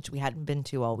Saint, which we hadn't been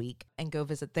to all week, and go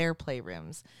visit their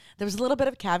playrooms. There was a little bit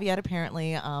of caveat,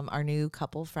 apparently. Our new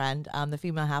couple friend, the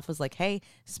female half, was like, hey,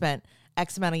 spent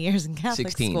X amount of years in Catholic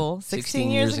 16. school.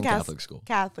 16 years in Catholic school.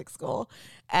 Catholic school.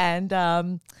 And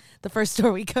the first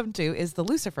store we come to is the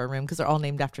Lucifer room because they're all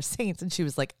named after saints. And she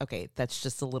was like, okay, that's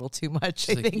just a little too much.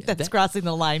 I think that's crossing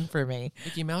the line for me.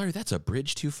 Mickey Mallory, that's a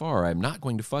bridge too far. I'm not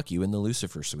going to fuck you in the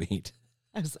Lucifer suite.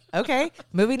 I was okay,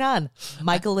 moving on.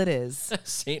 Michael it is.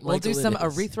 Saint We'll Michael do some it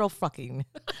is. urethral fucking.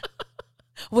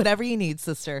 Whatever you need,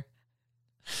 sister.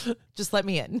 Just let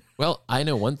me in. Well, I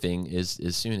know one thing is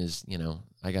as soon as, you know,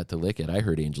 I got to lick it, I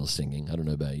heard angels singing. I don't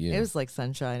know about you. It was like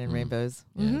sunshine and rainbows.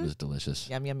 Yeah, it was delicious.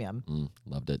 Yum, yum, yum.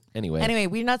 Loved it. Anyway,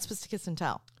 We're not supposed to kiss and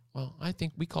tell. well, I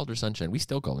think we called her Sunshine. We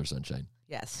still call her Sunshine.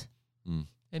 Yes.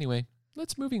 Anyway,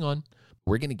 let's moving on.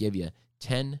 We're going to give you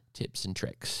 10 tips and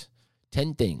tricks,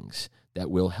 10 things that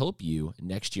will help you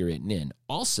next year at Nin.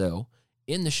 Also,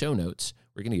 in the show notes,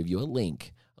 we're going to give you a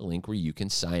link where you can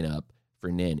sign up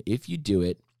for Nin. If you do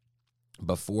it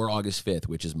before August 5th,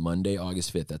 which is Monday,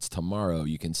 August 5th, that's tomorrow,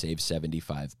 you can save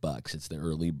 $75. It's the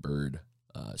early bird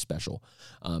special.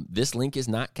 This link is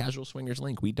not Casual Swingers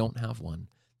link. We don't have one.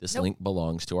 This link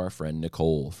belongs to our friend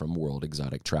Nicole from World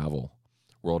Exotic Travel.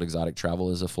 World Exotic Travel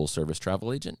is a full-service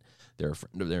travel agent.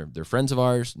 They're friends of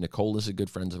ours. Nicole is a good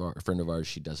friend of ours.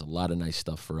 She does a lot of nice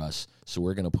stuff for us. So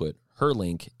we're going to put her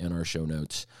link in our show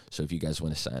notes. So if you guys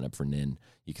want to sign up for Nin,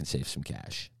 you can save some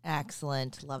cash.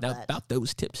 Excellent. Love Now, that. about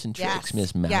those tips and tricks, Yes.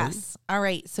 Miss Mallory. Yes. All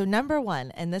right. So number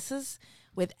one, and this is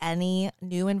with any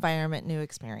new environment, new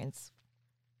experience.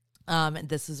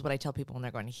 This is what I tell people when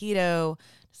they're going to Hedo,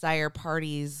 Desire,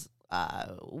 parties,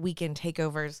 weekend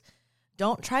takeovers.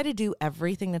 Don't try to do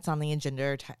everything that's on the agenda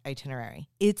or itinerary.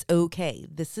 It's okay.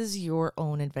 This is your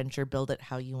own adventure. Build it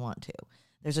how you want to.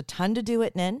 There's a ton to do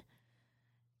at Nin.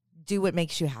 Do what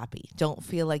makes you happy. Don't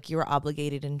feel like you're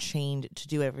obligated and chained to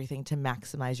do everything to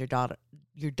maximize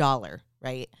your dollar,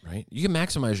 right? Right. You can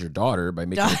maximize your daughter by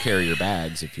making her carry your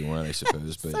bags if you want, I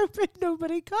suppose. But So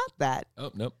nobody caught that.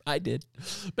 oh, nope, I did.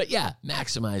 But yeah,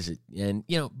 maximize it. And,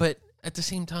 you know, but at the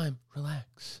same time,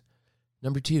 relax.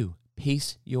 Number 2,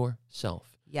 pace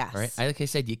yourself. Yes. All right. Like I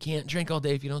said, you can't drink all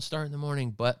day if you don't start in the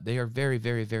morning, but they are very,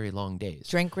 very, very long days.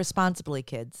 Drink responsibly,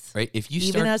 kids. Right. If you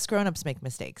Even start, us grown-ups make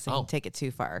mistakes and Oh. take it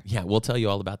too far. yeah, we'll tell you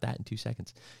all about that in 2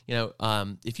 seconds.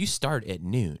 If you start at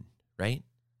noon, right?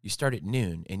 You start at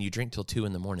noon and you drink till 2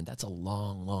 in the morning. That's a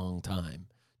long, long time.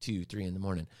 2, 3 in the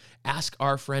morning. Ask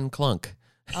our friend Clunk.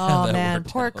 how Oh, that man. worked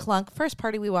Poor out. Clunk. First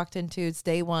party we walked into, it's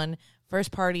day one,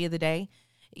 first party of the day.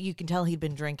 You can tell he'd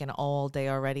been drinking all day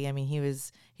already. I mean, he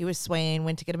was swaying,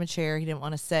 went to get him a chair. He didn't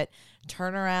want to sit,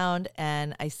 turn around,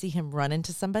 and I see him run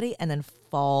into somebody and then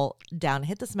fall down,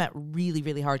 hit the cement really,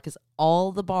 really hard because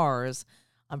all the bars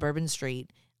on Bourbon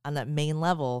Street on that main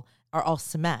level are all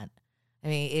cement. I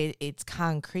mean, it's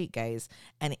concrete, guys.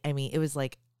 And I mean, it was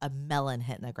like a melon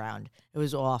hitting the ground. It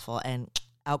was awful and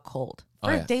out cold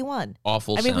for day one.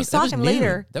 Awful. I mean, we sound. saw That was him noon.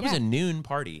 later. That was Yeah. a noon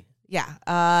party.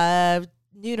 Yeah.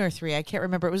 Noon or 3. I can't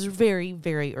remember. It was very,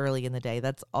 very early in the day.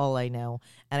 That's all I know.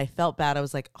 And I felt bad. I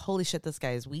was like, holy shit, this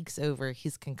guy is weeks over.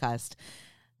 He's concussed.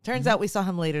 Turns out we saw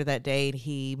him later that day and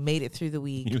he made it through the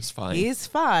week. He was fine. He's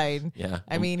fine. Yeah.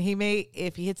 I mean,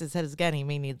 if he hits his head again, he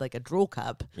may need like a drool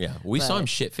cup. Yeah, we saw But- him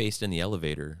shit-faced in the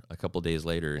elevator a couple days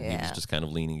later, and he was Yeah. just kind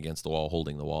of leaning against the wall,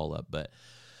 holding the wall up. But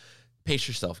pace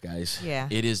yourself, guys. Yeah.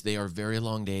 They are very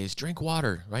long days. Drink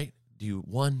water, right? Do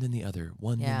one, then the other,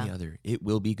 one, then Yeah. the other. It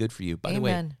will be good for you. By the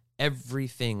way, Amen.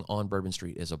 everything on Bourbon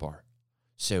Street is a bar.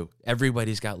 So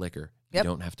everybody's got liquor. Yep. You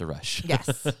don't have to rush.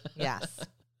 Yes. Yes.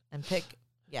 And pick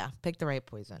the right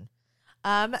poison.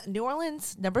 New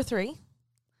Orleans, number 3,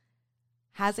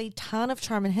 has a ton of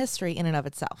charm and history in and of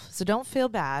itself. So don't feel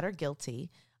bad or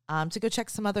guilty to go check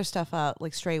some other stuff out,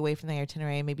 like stray away from the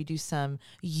itinerary and maybe do some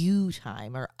you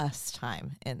time or us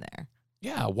time in there.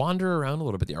 Yeah, wander around a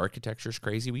little bit. The architecture's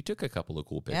crazy. We took a couple of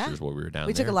cool Yeah. pictures while we were down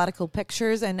We there. took a lot of cool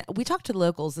pictures and we talked to the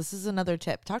locals. This is another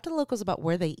tip. Talk to the locals about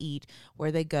where they eat,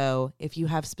 where they go, if you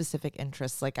have specific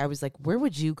interests. Like I was like, where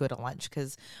would you go to lunch?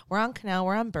 Because we're on Canal,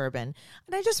 we're on Bourbon.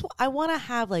 And I want to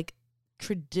have like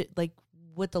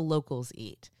what the locals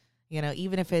eat,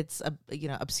 even if it's,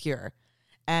 obscure.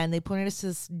 And they pointed us to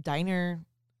this diner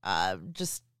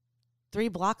just 3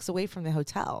 blocks away from the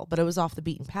hotel, but it was off the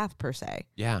beaten path per se.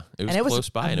 Yeah, it was And it was close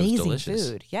by and amazing it was delicious.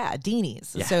 food. Yeah,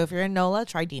 Deanie's. Yeah. So if you're in NOLA,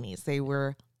 try Deanie's. They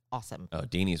were awesome. Oh,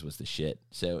 Deanie's was the shit.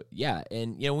 So, yeah.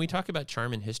 And, when we talk about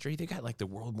charm and history, they got like the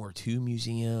World War II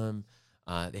Museum.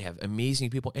 They have amazing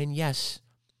people. And yes,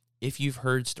 if you've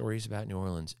heard stories about New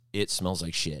Orleans, it smells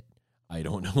like shit. I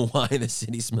don't know why the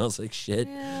city smells like shit.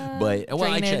 Yeah. But, well,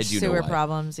 actually, I Drainage, do know sewer why.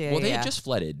 problems. Yeah, Well, they yeah. had just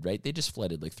flooded, right? They just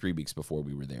flooded like 3 weeks before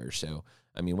we were there. So,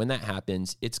 I mean, when that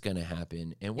happens, it's going to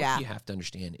happen. And what Yeah. you have to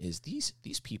understand is these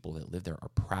people that live there are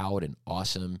proud and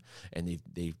awesome, and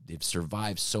they've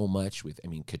survived so much.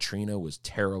 Katrina was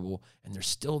terrible, and they're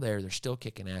still there. They're still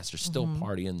kicking ass. They're still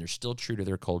partying. They're still true to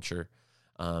their culture.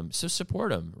 So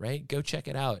support them, right? Go check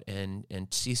it out and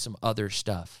see some other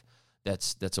stuff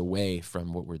that's away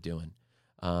from what we're doing.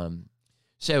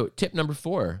 So tip number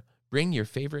 4. Bring your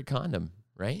favorite condom,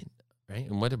 right? Right?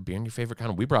 And bring your favorite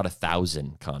condom? We brought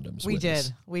 1,000 condoms. We with us.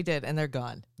 did. We did. And they're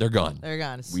gone. They're gone. They're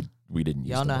gone. We didn't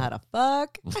use Y'all know them. how to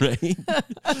fuck.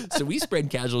 Right? So we spread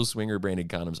Casual Swinger branded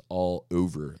condoms all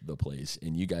over the place,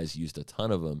 and you guys used a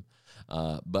ton of them.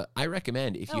 But I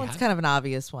recommend if That you one's have, kind of an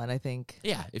obvious one, I think.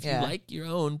 if Yeah. you like your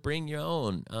own, bring your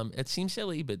own. It seems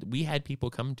silly, but we had people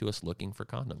come to us looking for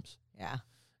condoms, Yeah.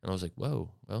 and I was like, "Whoa,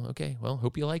 well, okay, well,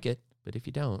 hope you like it, but if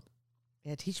you don't."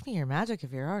 Yeah, teach me your magic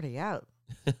if you're already out.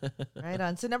 Right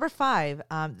on. So number 5,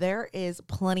 there is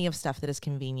plenty of stuff that is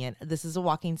convenient. This is a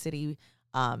walking city.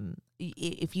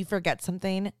 If you forget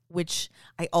something, which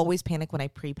I always panic when I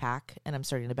pre-pack and I'm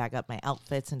starting to bag up my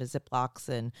outfits into Ziplocs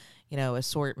and,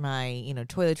 assort my,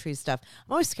 toiletries stuff.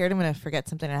 I'm always scared I'm going to forget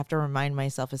something. I have to remind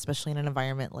myself, especially in an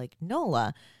environment like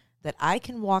NOLA, that I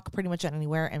can walk pretty much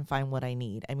anywhere and find what I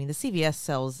need. I mean, the CVS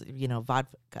sells,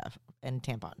 vodka and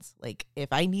tampons. Like,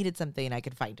 if I needed something, I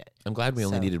could find it. I'm glad we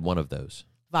only So- needed one of those.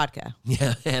 Vodka.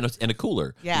 Yeah, and a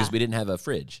cooler. Yeah. Because we didn't have a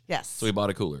fridge. Yes. So we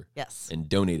bought a cooler Yes. and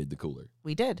donated the cooler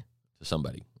We did. to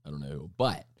somebody. I don't know who.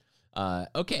 But,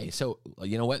 okay, so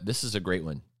you know what? This is a great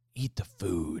one. Eat the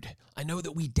food. I know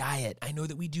that we diet. I know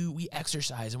that we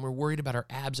exercise, and we're worried about our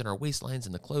abs and our waistlines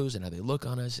and the clothes and how they look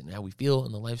on us and how we feel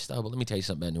in the lifestyle. But let me tell you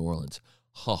something about New Orleans.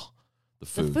 The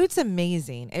food. The food's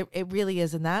amazing. It really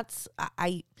is. And that's,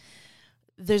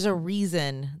 there's a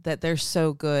reason that they're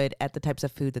so good at the types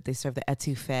of food that they serve, the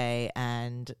etouffee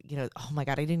and, oh my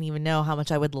God, I didn't even know how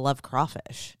much I would love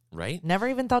crawfish. Right? Never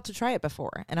even thought to try it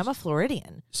before. And I'm a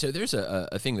Floridian. So there's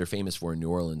a thing they're famous for in New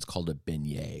Orleans called a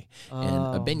beignet. And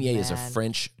a Oh, beignet is a man.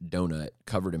 French donut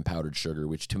covered in powdered sugar,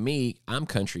 which to me, I'm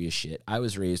country as shit. I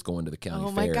was raised going to the county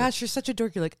Oh fair. my gosh, you're such a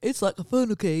dork. You're like, it's like a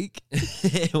funnel cake.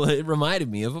 Well, it reminded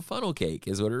me of a funnel cake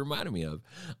is what it reminded me of.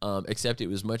 Except it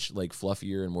was much like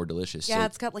fluffier and more delicious. Yeah, So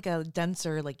it's got like a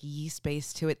denser like yeast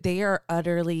base to it. They are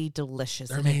utterly delicious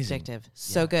They're and amazing. addictive.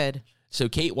 So Yeah. good. So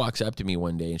Kate walks up to me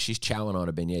one day and she's chowing on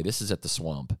a beignet. This is at the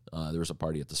Swamp. There was a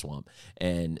party at the Swamp.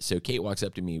 And so Kate walks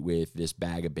up to me with this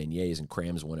bag of beignets and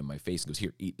crams one in my face and goes,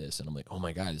 here, eat this. And I'm like, oh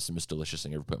my God, this is the most delicious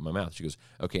thing I ever put in my mouth. She goes,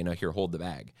 okay, now here, hold the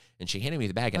bag. And she handed me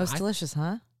the bag. And Most delicious,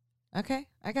 huh? Okay,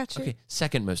 I got you. Okay,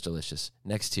 second most delicious,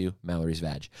 next to Mallory's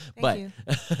vag. Thank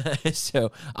But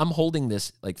so I'm holding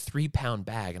this like 3-pound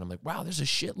bag and I'm like, wow, there's a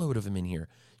shitload of them in here.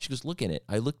 She goes, look in it.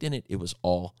 I looked in it. It was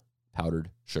all powdered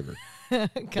sugar.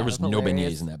 There was no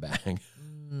beignets in that bag.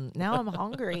 Now I'm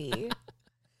hungry.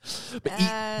 But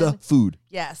eat the food.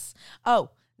 Yes. Oh,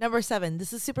 number 7.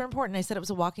 This is super important. I said it was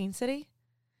a walking city.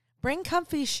 Bring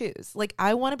comfy shoes. Like,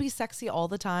 I want to be sexy all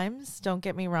the times. Don't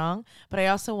get me wrong. But I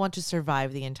also want to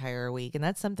survive the entire week. And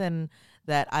that's something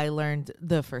that I learned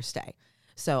the first day.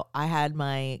 So I had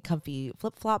my comfy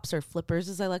flip-flops or flippers,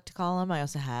 as I like to call them. I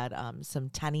also had some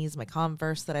tennies, my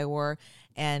Converse that I wore.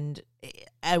 And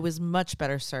I was much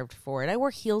better served for it. I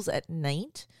wore heels at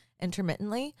night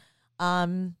intermittently.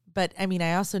 But I mean,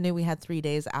 I also knew we had 3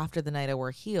 days after the night I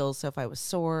wore heels. So if I was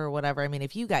sore or whatever, I mean,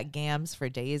 if you got gams for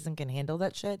days and can handle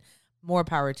that shit, more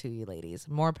power to you, ladies.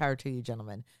 More power to you,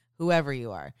 gentlemen, whoever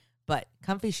you are. But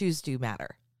comfy shoes do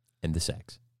matter. And the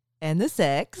sex. And the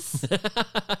sex.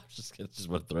 just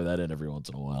want to throw that in every once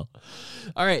in a while.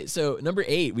 All right, so number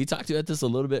 8, we talked about this a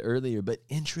little bit earlier, but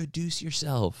introduce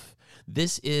yourself.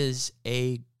 This is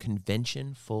a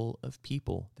convention full of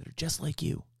people that are just like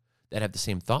you, that have the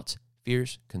same thoughts,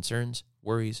 fears, concerns,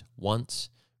 worries,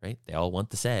 wants, right? They all want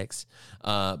the sex.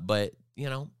 But, you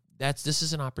know, this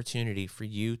is an opportunity for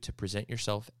you to present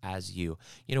yourself as you.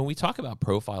 You know, we talk about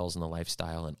profiles in the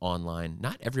lifestyle and online.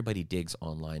 Not everybody digs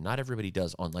online. Not everybody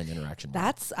does online interaction.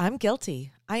 I'm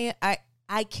guilty.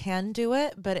 I can do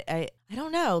it, but I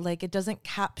don't know. Like, it doesn't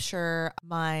capture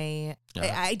my,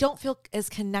 I don't feel as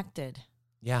connected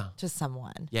Yeah. to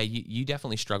someone. Yeah, you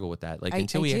definitely struggle with that. Like, I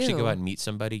until we actually do. go out and meet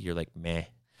somebody, you're like, meh.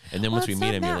 And then Well, once we it's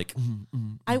meet not them, you're that.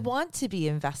 like, I want to be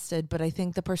invested, but I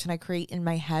think the person I create in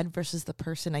my head versus the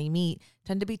person I meet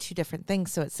tend to be two different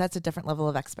things. So it sets a different level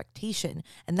of expectation.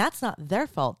 And that's not their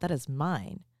fault. That is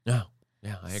mine. no.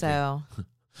 Yeah, I agree. So,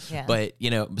 yeah. But,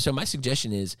 you know, so my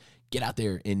suggestion is get out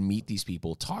there and meet these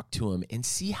people, talk to them, and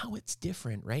see how it's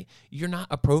different, right? You're not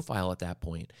a profile at that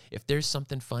point. If there's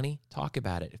something funny, talk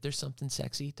about it. If there's something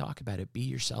sexy, talk about it. Be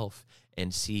yourself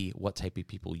and see what type of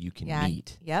people you can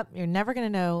meet. Yep. You're never going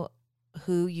to know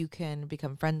who you can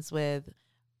become friends with,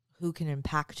 who can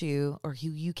impact you, or who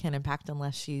you can impact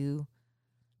unless you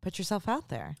put yourself out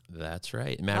there. That's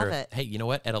right. Love it. Hey, you know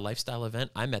what? At a lifestyle event,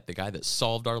 I met the guy that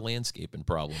solved our landscaping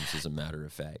problems, as a matter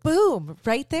of fact. Boom.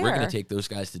 Right there. We're going to take those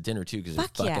guys to dinner, too, because they're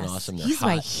Fuck fucking yes. awesome. They're He's hot.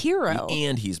 my hero.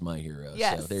 And he's my hero.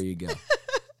 Yes. So there you go.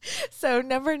 So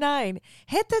number 9,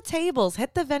 hit the tables,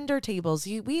 hit the vendor tables.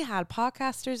 We had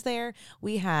podcasters there.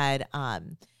 We had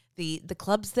the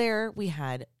clubs there. We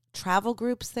had travel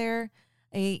groups there.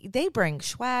 They bring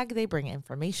swag, they bring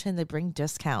information, they bring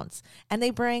discounts, and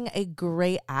they bring a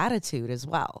great attitude as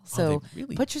well. So they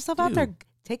really put yourself out do. there,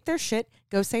 take their shit,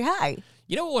 go say hi.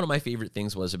 You know what one of my favorite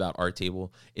things was about our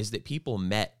table is that people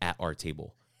met at our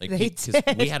table. Like, They because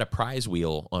did. we had a prize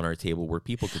wheel on our table where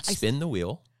people could spin the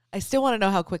wheel. I still want to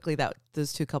know how quickly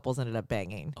those two couples ended up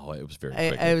banging. Oh, it was very I-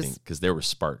 quick, I I was- think, because there were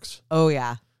sparks. Oh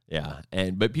yeah. Yeah,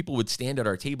 but people would stand at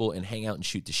our table and hang out and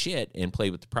shoot the shit and play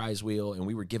with the prize wheel, and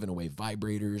we were giving away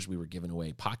vibrators, we were giving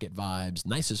away pocket vibes,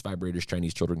 nicest vibrators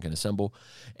Chinese children can assemble,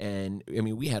 and I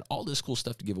mean we had all this cool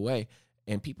stuff to give away,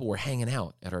 and people were hanging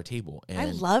out at our table and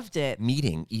I loved it.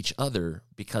 meeting each other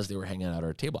because they were hanging out at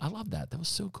our table. I love that. That was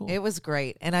so cool. It was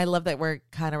great. And I love that we're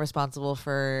kind of responsible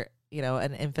for, you know,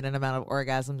 an infinite amount of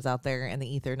orgasms out there in the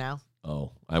ether now.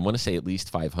 Oh, I want to say at least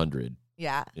 500.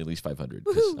 Yeah. At least 500.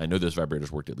 'Cause I know those vibrators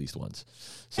worked at least once.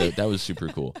 So that was super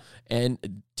cool.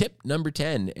 And tip number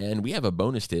 10, and we have a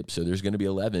bonus tip, so there's going to be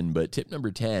 11, but tip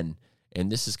number 10,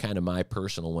 and this is kind of my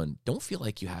personal one, don't feel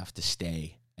like you have to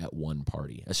stay at one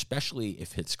party, especially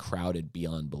if it's crowded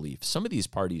beyond belief. Some of these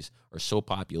parties are so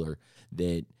popular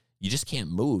that you just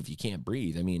can't move. You can't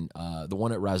breathe. I mean, the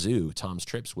one at Razoo, Tom's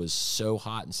Trips, was so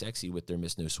hot and sexy with their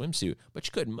Miss No swimsuit, but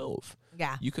you couldn't move.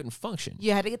 Yeah. You couldn't function.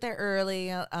 You had to get there early.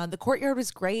 The courtyard was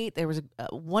great. There was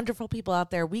wonderful people out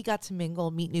there. We got to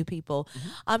mingle, meet new people.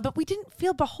 But we didn't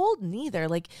feel beholden either.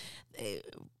 Like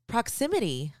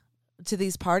proximity to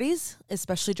these parties,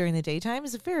 especially during the daytime,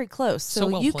 is very close. So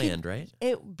well planned, right?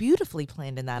 It beautifully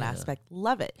planned in that aspect.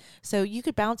 Love it. So you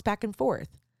could bounce back and forth.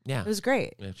 Yeah. It was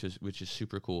great. Which is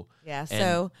super cool. Yeah.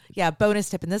 So bonus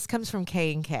tip, and this comes from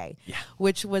K&K,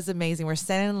 which was amazing. We're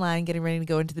standing in line, getting ready to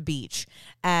go into the beach,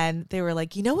 and they were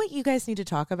like, "You know what you guys need to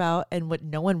talk about, and what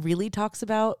no one really talks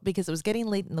about, because it was getting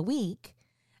late in the week,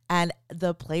 and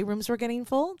the playrooms were getting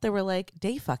full. They were like,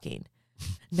 day fucking.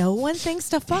 No one thinks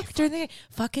to fuck during the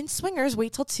fucking swingers.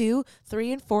 Wait till 2,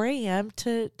 3, and 4 a.m.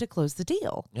 to close the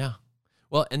deal." Yeah.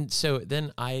 Well, and so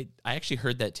then I actually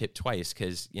heard that tip twice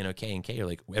because, K&K are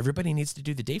like, everybody needs to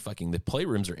do the day fucking. The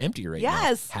playrooms are empty right now.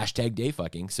 Yes. Hashtag day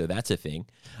fucking. So that's a thing.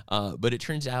 But it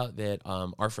turns out that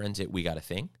our friends at We Got a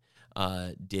Thing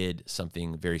did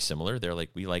something very similar. They're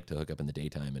like, we like to hook up in the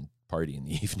daytime and party in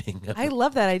the evening. I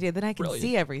love that idea. Then I can Brilliant.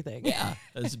 see everything. Yeah.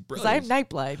 That's Because brilliant. I'm night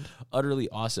blind. Utterly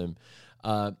awesome.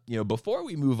 Before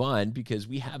we move on, because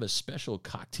we have a special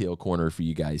cocktail corner for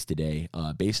you guys today,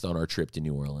 based on our trip to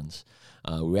New Orleans.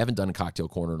 We haven't done a cocktail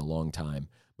corner in a long time,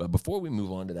 but before we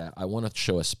move on to that, I want to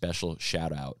show a special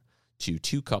shout out to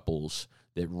 2 couples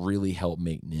that really helped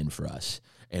make NIN for us.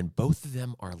 And both of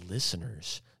them are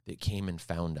listeners that came and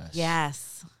found us.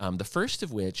 Yes. The first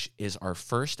of which is our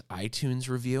first iTunes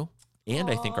review.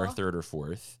 And I think our 3rd or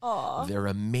 4th. Aww. They're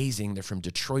amazing. They're from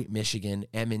Detroit, Michigan.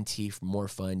 M&T for More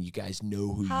Fun. You guys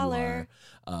know who Holler.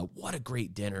 you are. What a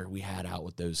great dinner we had out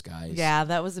with those guys. Yeah,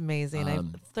 that was amazing. I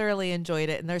thoroughly enjoyed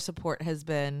it, and their support has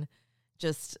been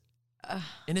just.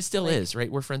 And it still is,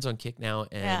 right? We're friends on Kick now,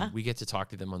 and we get to talk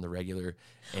to them on the regular.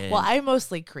 And Well, I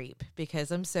mostly creep because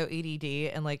I'm so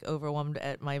ADD and overwhelmed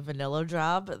at my vanilla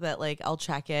job that I'll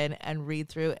check in and read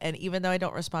through, and even though I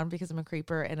don't respond because I'm a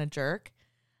creeper and a jerk,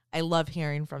 I love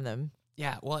hearing from them.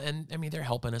 Yeah, well, and I mean, they're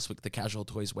helping us with the Casual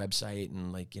Toys website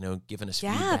and giving us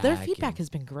feedback. Yeah, their feedback has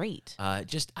been great. I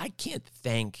can't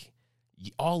thank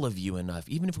all of you enough.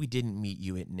 Even if we didn't meet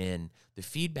you at NIN, the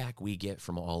feedback we get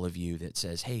from all of you that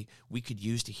says, hey, we could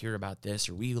use to hear about this,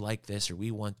 or we like this, or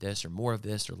we want this, or more of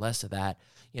this, or less of that.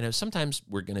 Sometimes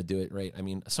we're going to do it, right? I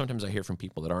mean, sometimes I hear from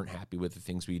people that aren't happy with the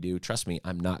things we do. Trust me,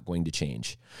 I'm not going to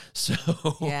change. So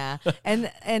yeah,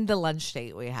 and the lunch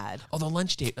date we had. Oh, the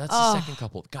lunch date. That's the second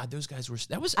couple. God, those guys were.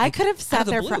 That was. I could have sat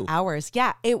there for blue. hours.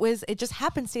 Yeah, it just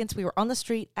happenstance. We were on the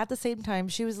street at the same time.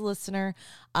 She was a listener.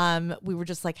 We were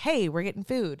just like, hey, we're getting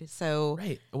food. So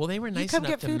right. Well, they were nice come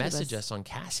enough get to food with message us. us on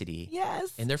Cassidy.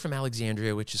 Yes. And they're from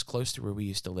Alexandria, which is close to where we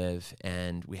used to live.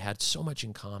 And we had so much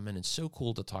in common, and so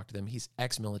cool to talk to them. He's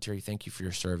ex-military. Thank you for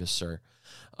your service, sir.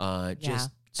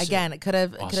 Just so again, could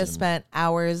have awesome. spent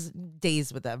hours,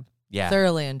 days with them. Yeah.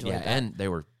 Thoroughly enjoyed Yeah, that. and they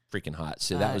were freaking hot.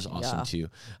 So that was awesome too.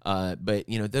 But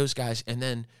those guys, and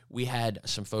then we had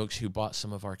some folks who bought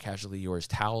some of our Casually Yours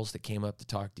towels that came up to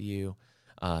talk to you.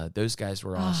 Those guys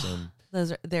were awesome.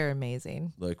 They're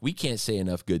amazing. Look, we can't say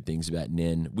enough good things about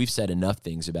NIN. We've said enough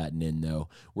things about NIN, though.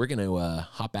 We're going to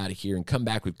hop out of here and come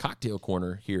back with Cocktail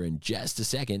Corner here in just a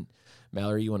second.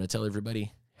 Mallory, you want to tell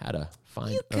everybody how to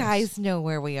find You us? guys know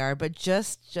where we are, but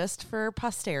just for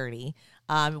posterity,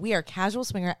 we are Casual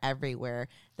Swinger everywhere.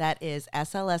 That is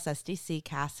SLS, SDC,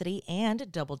 Cassidy,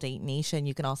 and Double Date Nation.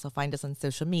 You can also find us on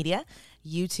social media,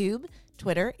 YouTube,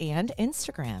 Twitter, and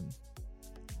Instagram.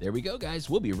 There we go, guys.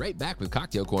 We'll be right back with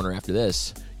Cocktail Corner after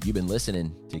this. You've been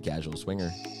listening to Casual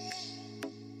Swinger.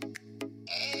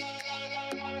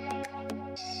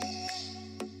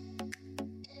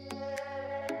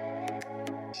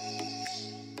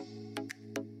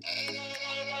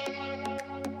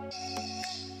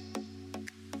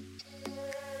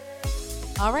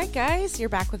 All right, guys, you're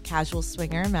back with Casual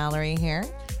Swinger. Mallory here.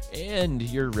 And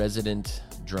your resident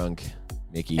drunk,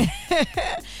 Mickey.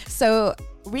 So,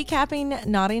 recapping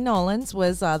Naughty Nolans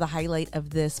was the highlight of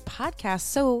this podcast.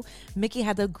 So, Mickey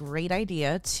had the great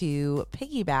idea to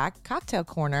piggyback Cocktail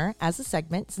Corner as a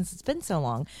segment since it's been so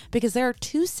long, because there are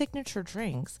 2 signature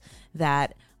drinks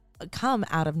that come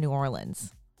out of New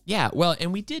Orleans. Yeah, well,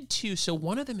 and we did too. So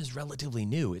one of them is relatively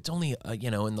new. It's only,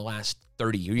 in the last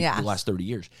 30 years. Yeah. The last 30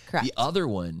 years. Correct. The other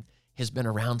one has been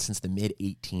around since the mid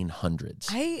 1800s.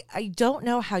 I don't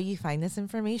know how you find this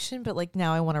information, but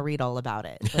now I want to read all about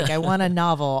it. I want a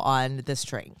novel on this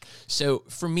drink. So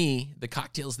for me, the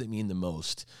cocktails that mean the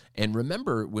most, and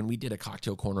remember when we did a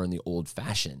cocktail corner on the old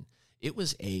fashioned, It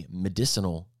was a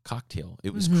medicinal cocktail.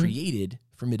 It was created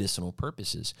for medicinal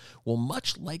purposes. Well,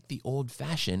 much like the Old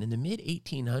Fashioned, in the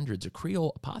mid-1800s, a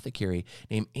Creole apothecary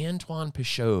named Antoine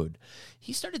Pichaud,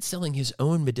 he started selling his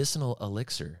own medicinal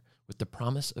elixir with the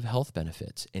promise of health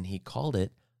benefits, and he called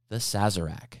it the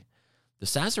Sazerac. The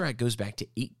Sazerac goes back to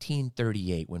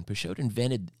 1838 when Pichaud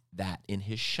invented that in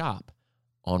his shop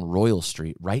on Royal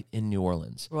Street, right in New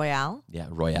Orleans. Royale? Yeah,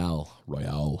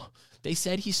 Royale. They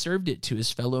said he served it to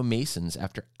his fellow Masons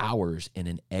after hours in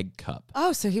an egg cup.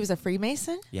 Oh, so he was a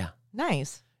Freemason? Yeah.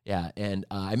 Nice. Yeah, and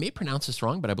I may pronounce this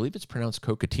wrong, but I believe it's pronounced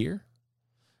coquetier.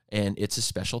 And it's a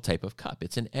special type of cup.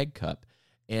 It's an egg cup.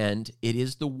 And it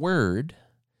is the word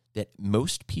that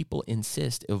most people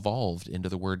insist evolved into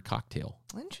the word cocktail.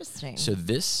 Interesting. So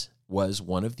this was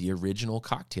one of the original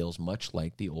cocktails, much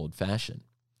like the Old Fashioned.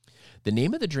 The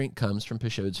name of the drink comes from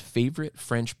Pichaud's favorite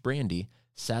French brandy,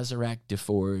 Sazerac de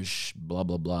Forge, blah,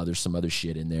 blah, blah. There's some other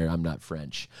shit in there. I'm not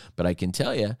French. But I can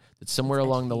tell you that somewhere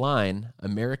along the line,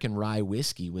 American rye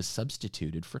whiskey was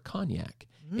substituted for cognac.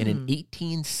 And in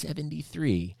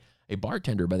 1873, a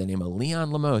bartender by the name of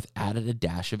Leon Lamothe added a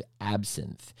dash of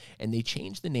absinthe. And they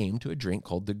changed the name to a drink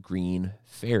called the Green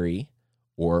Fairy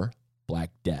or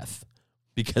Black Death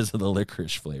because of the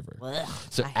licorice flavor. Ugh,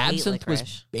 So I hate absinthe was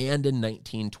licorice. banned in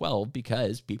 1912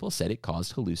 because people said it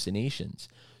caused hallucinations.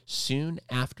 Soon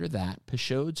after that,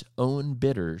 Pichaud's own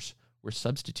bitters were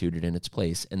substituted in its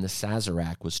place, and the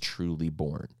Sazerac was truly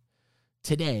born.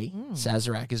 Today,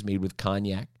 Sazerac is made with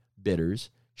cognac, bitters,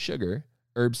 sugar,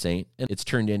 herb saint, and it's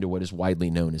turned into what is widely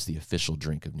known as the official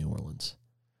drink of New Orleans.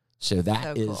 So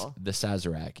that is cool. the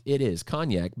Sazerac. It is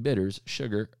cognac, bitters,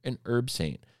 sugar, and herb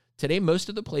saint. Today, most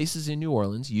of the places in New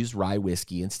Orleans use rye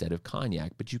whiskey instead of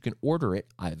cognac, but you can order it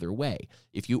either way.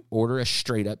 If you order a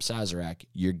straight-up Sazerac,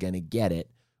 you're going to get it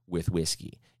with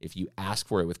whiskey. If you ask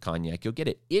for it with cognac, you'll get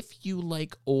it. If you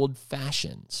like old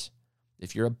fashions,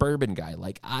 if you're a bourbon guy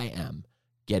like I am,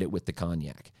 get it with the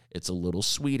cognac. It's a little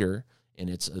sweeter and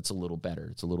it's a little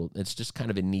better. It's just kind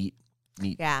of a neat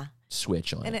Yeah.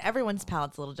 switch on And it. everyone's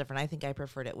palate's a little different. I think I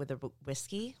preferred it with a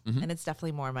whiskey, Mhm. and it's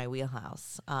definitely more in my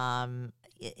wheelhouse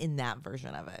in that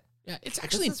version of it. Yeah, it's This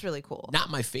actually is really cool.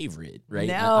 not my favorite, right?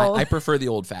 No. I prefer the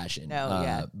old fashioned. No,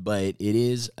 yeah. But it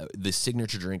is the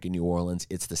signature drink in New Orleans.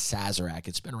 It's the Sazerac.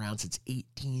 It's been around since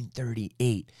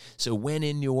 1838. So when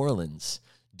in New Orleans,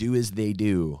 do as they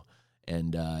do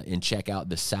and check out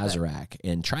the Sazerac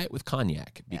and try it with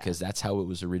cognac because that's how it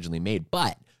was originally made.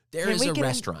 But there Can is we a get in-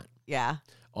 restaurant Yeah.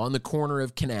 on the corner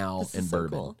of Canal This and is so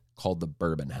Bourbon cool. called the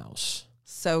Bourbon House.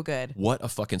 So good. What a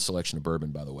fucking selection of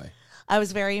bourbon, by the way. I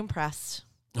was very impressed.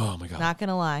 Oh, my God. Not going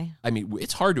to lie. I mean,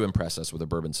 it's hard to impress us with a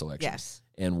bourbon selection. Yes.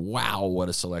 And wow, what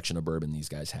a selection of bourbon these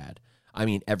guys had. I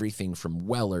mean, everything from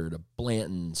Weller to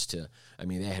Blanton's to, I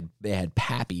mean, they had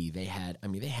Pappy. They had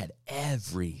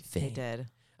everything. They did.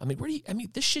 I mean,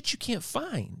 this shit you can't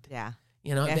find. Yeah.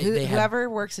 You know, Yeah, they had, whoever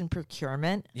works in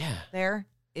procurement yeah. there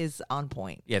is on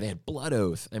point. Yeah, they had Blood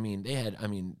Oath.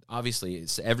 Obviously,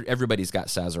 it's everybody's got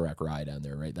Sazerac Rye down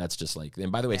there, right? That's just like,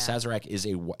 and by the way, Yeah. Sazerac is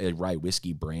a rye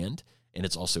whiskey brand, and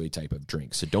it's also a type of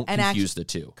drink. So don't And confuse the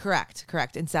two. Correct.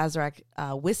 And Sazerac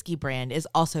whiskey brand is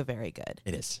also very good.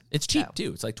 It is. It's cheap So.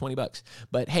 too. It's like $20.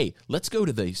 But hey, let's go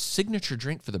to the signature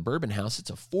drink for the Bourbon House. It's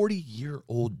a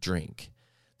 40-year-old drink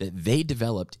that they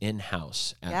developed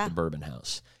in-house at the Bourbon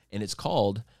House. And it's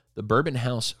called the Bourbon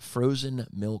House Frozen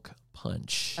Milk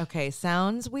Punch. Okay,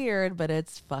 sounds weird, but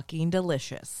it's fucking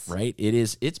delicious. Right? It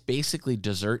is. It's basically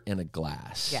dessert in a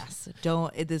glass. Yes.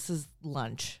 This is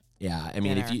lunch. Yeah. I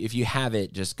mean, Dinner. if you have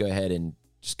it, just go ahead and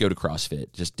just go to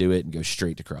CrossFit. Just do it and go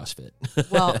straight to CrossFit.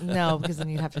 Well, no, because then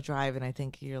you'd have to drive, and I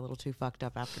think you're a little too fucked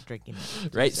up after drinking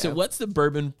it. Right. So what's the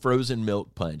Bourbon Frozen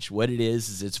Milk Punch? What it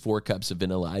is it's 4 cups of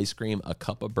vanilla ice cream, a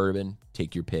cup of bourbon,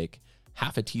 take your pick,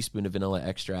 half a teaspoon of vanilla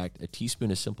extract, a teaspoon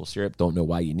of simple syrup, don't know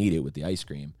why you need it with the ice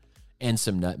cream, and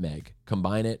some nutmeg.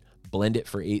 Combine it, blend it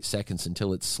for 8 seconds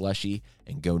until it's slushy,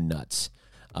 and go nuts.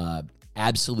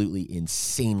 Absolutely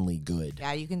insanely good.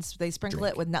 Yeah, they sprinkle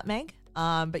it with nutmeg,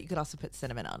 but you could also put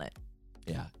cinnamon on it.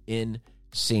 Yeah,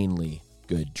 insanely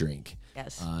good drink.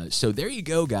 Yes. So there you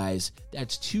go, guys.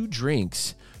 That's 2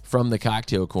 drinks from the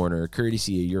Cocktail Corner,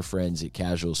 courtesy of your friends at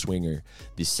Casual Swinger.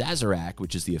 The Sazerac,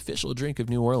 which is the official drink of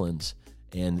New Orleans,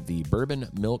 and the Bourbon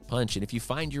Milk Punch. And if you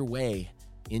find your way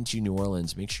into New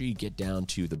Orleans, make sure you get down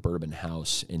to the Bourbon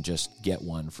House and just get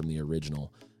one from the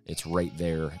original. It's right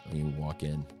there when you walk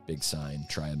in. Big sign,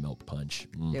 try a milk punch.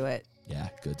 Do it. Yeah,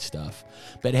 good stuff.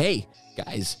 But hey,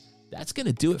 guys, that's going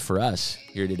to do it for us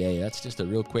here today. That's just a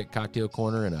real quick Cocktail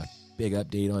Corner and a big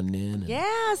update on Nin. And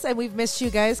Yes, and we've missed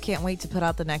you guys. Can't wait to put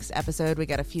out the next episode. We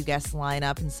got a few guests line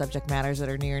up and subject matters that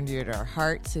are near and dear to our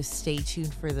heart, so stay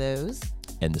tuned for those.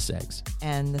 And the sex.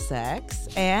 And the sex.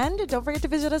 And don't forget to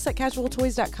visit us at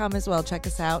casualtoys.com as well. Check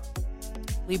us out.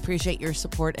 We appreciate your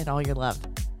support and all your love.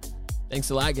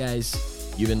 Thanks a lot,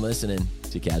 guys. You've been listening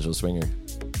to Casual Swinger.